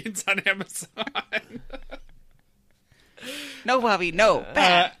not. figurines on Amazon. No, Bobby, no.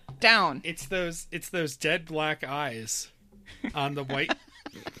 Back down. It's those dead black eyes on the white.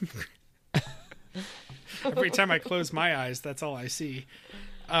 Every time I close my eyes, that's all I see.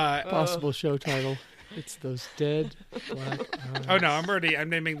 Possible show title. It's those dead black eyes. Oh no, I'm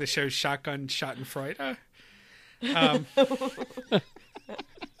naming the show Shotgun Schadenfreude.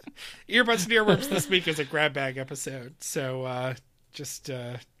 Earbuds and Earworms this week is a grab bag episode, so just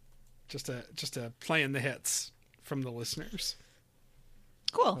a playing the hits from the listeners.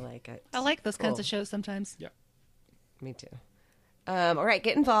 I Cool. like it. I like those kinds Cool. of shows sometimes. Me too. All right,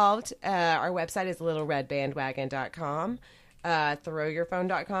 get involved. Our website is littleredbandwagon.com.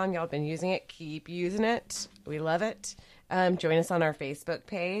 Throwyourphone.com. Y'all been using it. Keep using it. We love it. Join us on our Facebook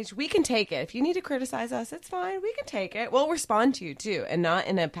page. We can take it. If you need to criticize us, it's fine. We can take it. We'll respond to you too, and not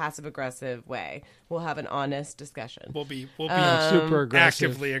in a passive-aggressive way. We'll have an honest discussion. We'll be Super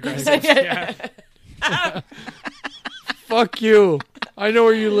aggressive. actively aggressive. Yeah. Fuck you. I know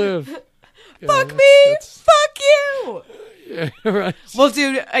where you live. Yeah, Fuck me! that's- Fuck you! yeah, right. We'll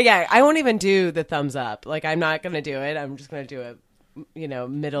do. Yeah, I won't even do the thumbs up. Like, I'm not gonna do it. I'm just gonna do a,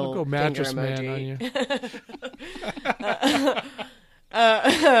 middle I'll go mattress finger man emoji. on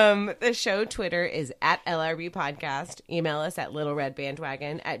you. The show Twitter is at LRB Podcast. Email us at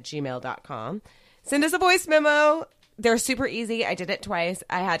littleredbandwagon@gmail.com. Send us a voice memo. They're super easy. I did it twice.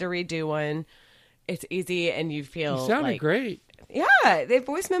 I had to redo one. It's easy, and you feel You sounded like, great. Yeah, the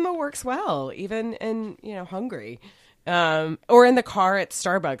voice memo works well, even in hungry, or in the car at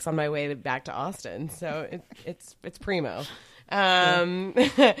Starbucks on my way back to Austin. So it's primo.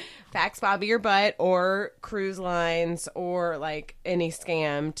 Fax Bobby your butt or cruise lines or like any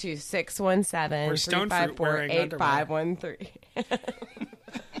scam to 617-354-8513.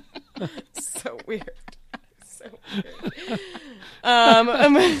 So weird. So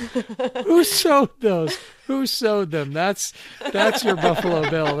weird. Who sewed those? Who sewed them? That's your Buffalo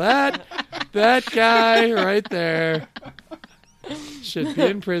Bill. That guy right there should be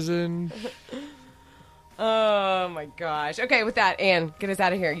in prison. Oh my gosh. Okay, with that, Anne, get us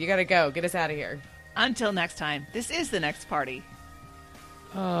out of here. You gotta go. Get us out of here. Until next time, this is the next party.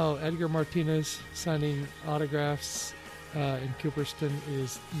 Oh, Edgar Martinez signing autographs in Cooperston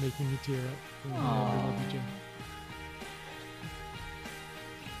is making me tear up. I love you, Jim.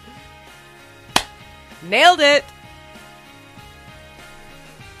 Nailed it.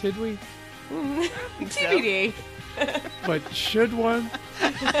 Did we? TBD. But should one?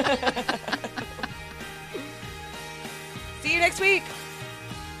 next week.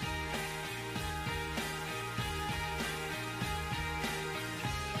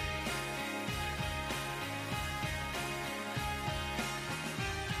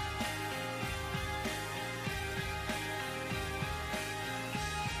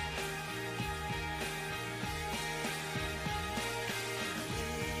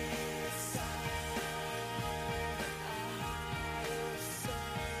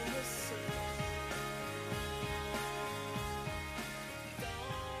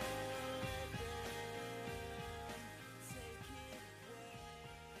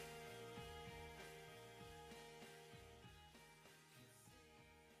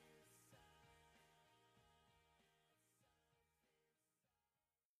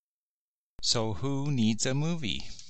 So who needs a movie?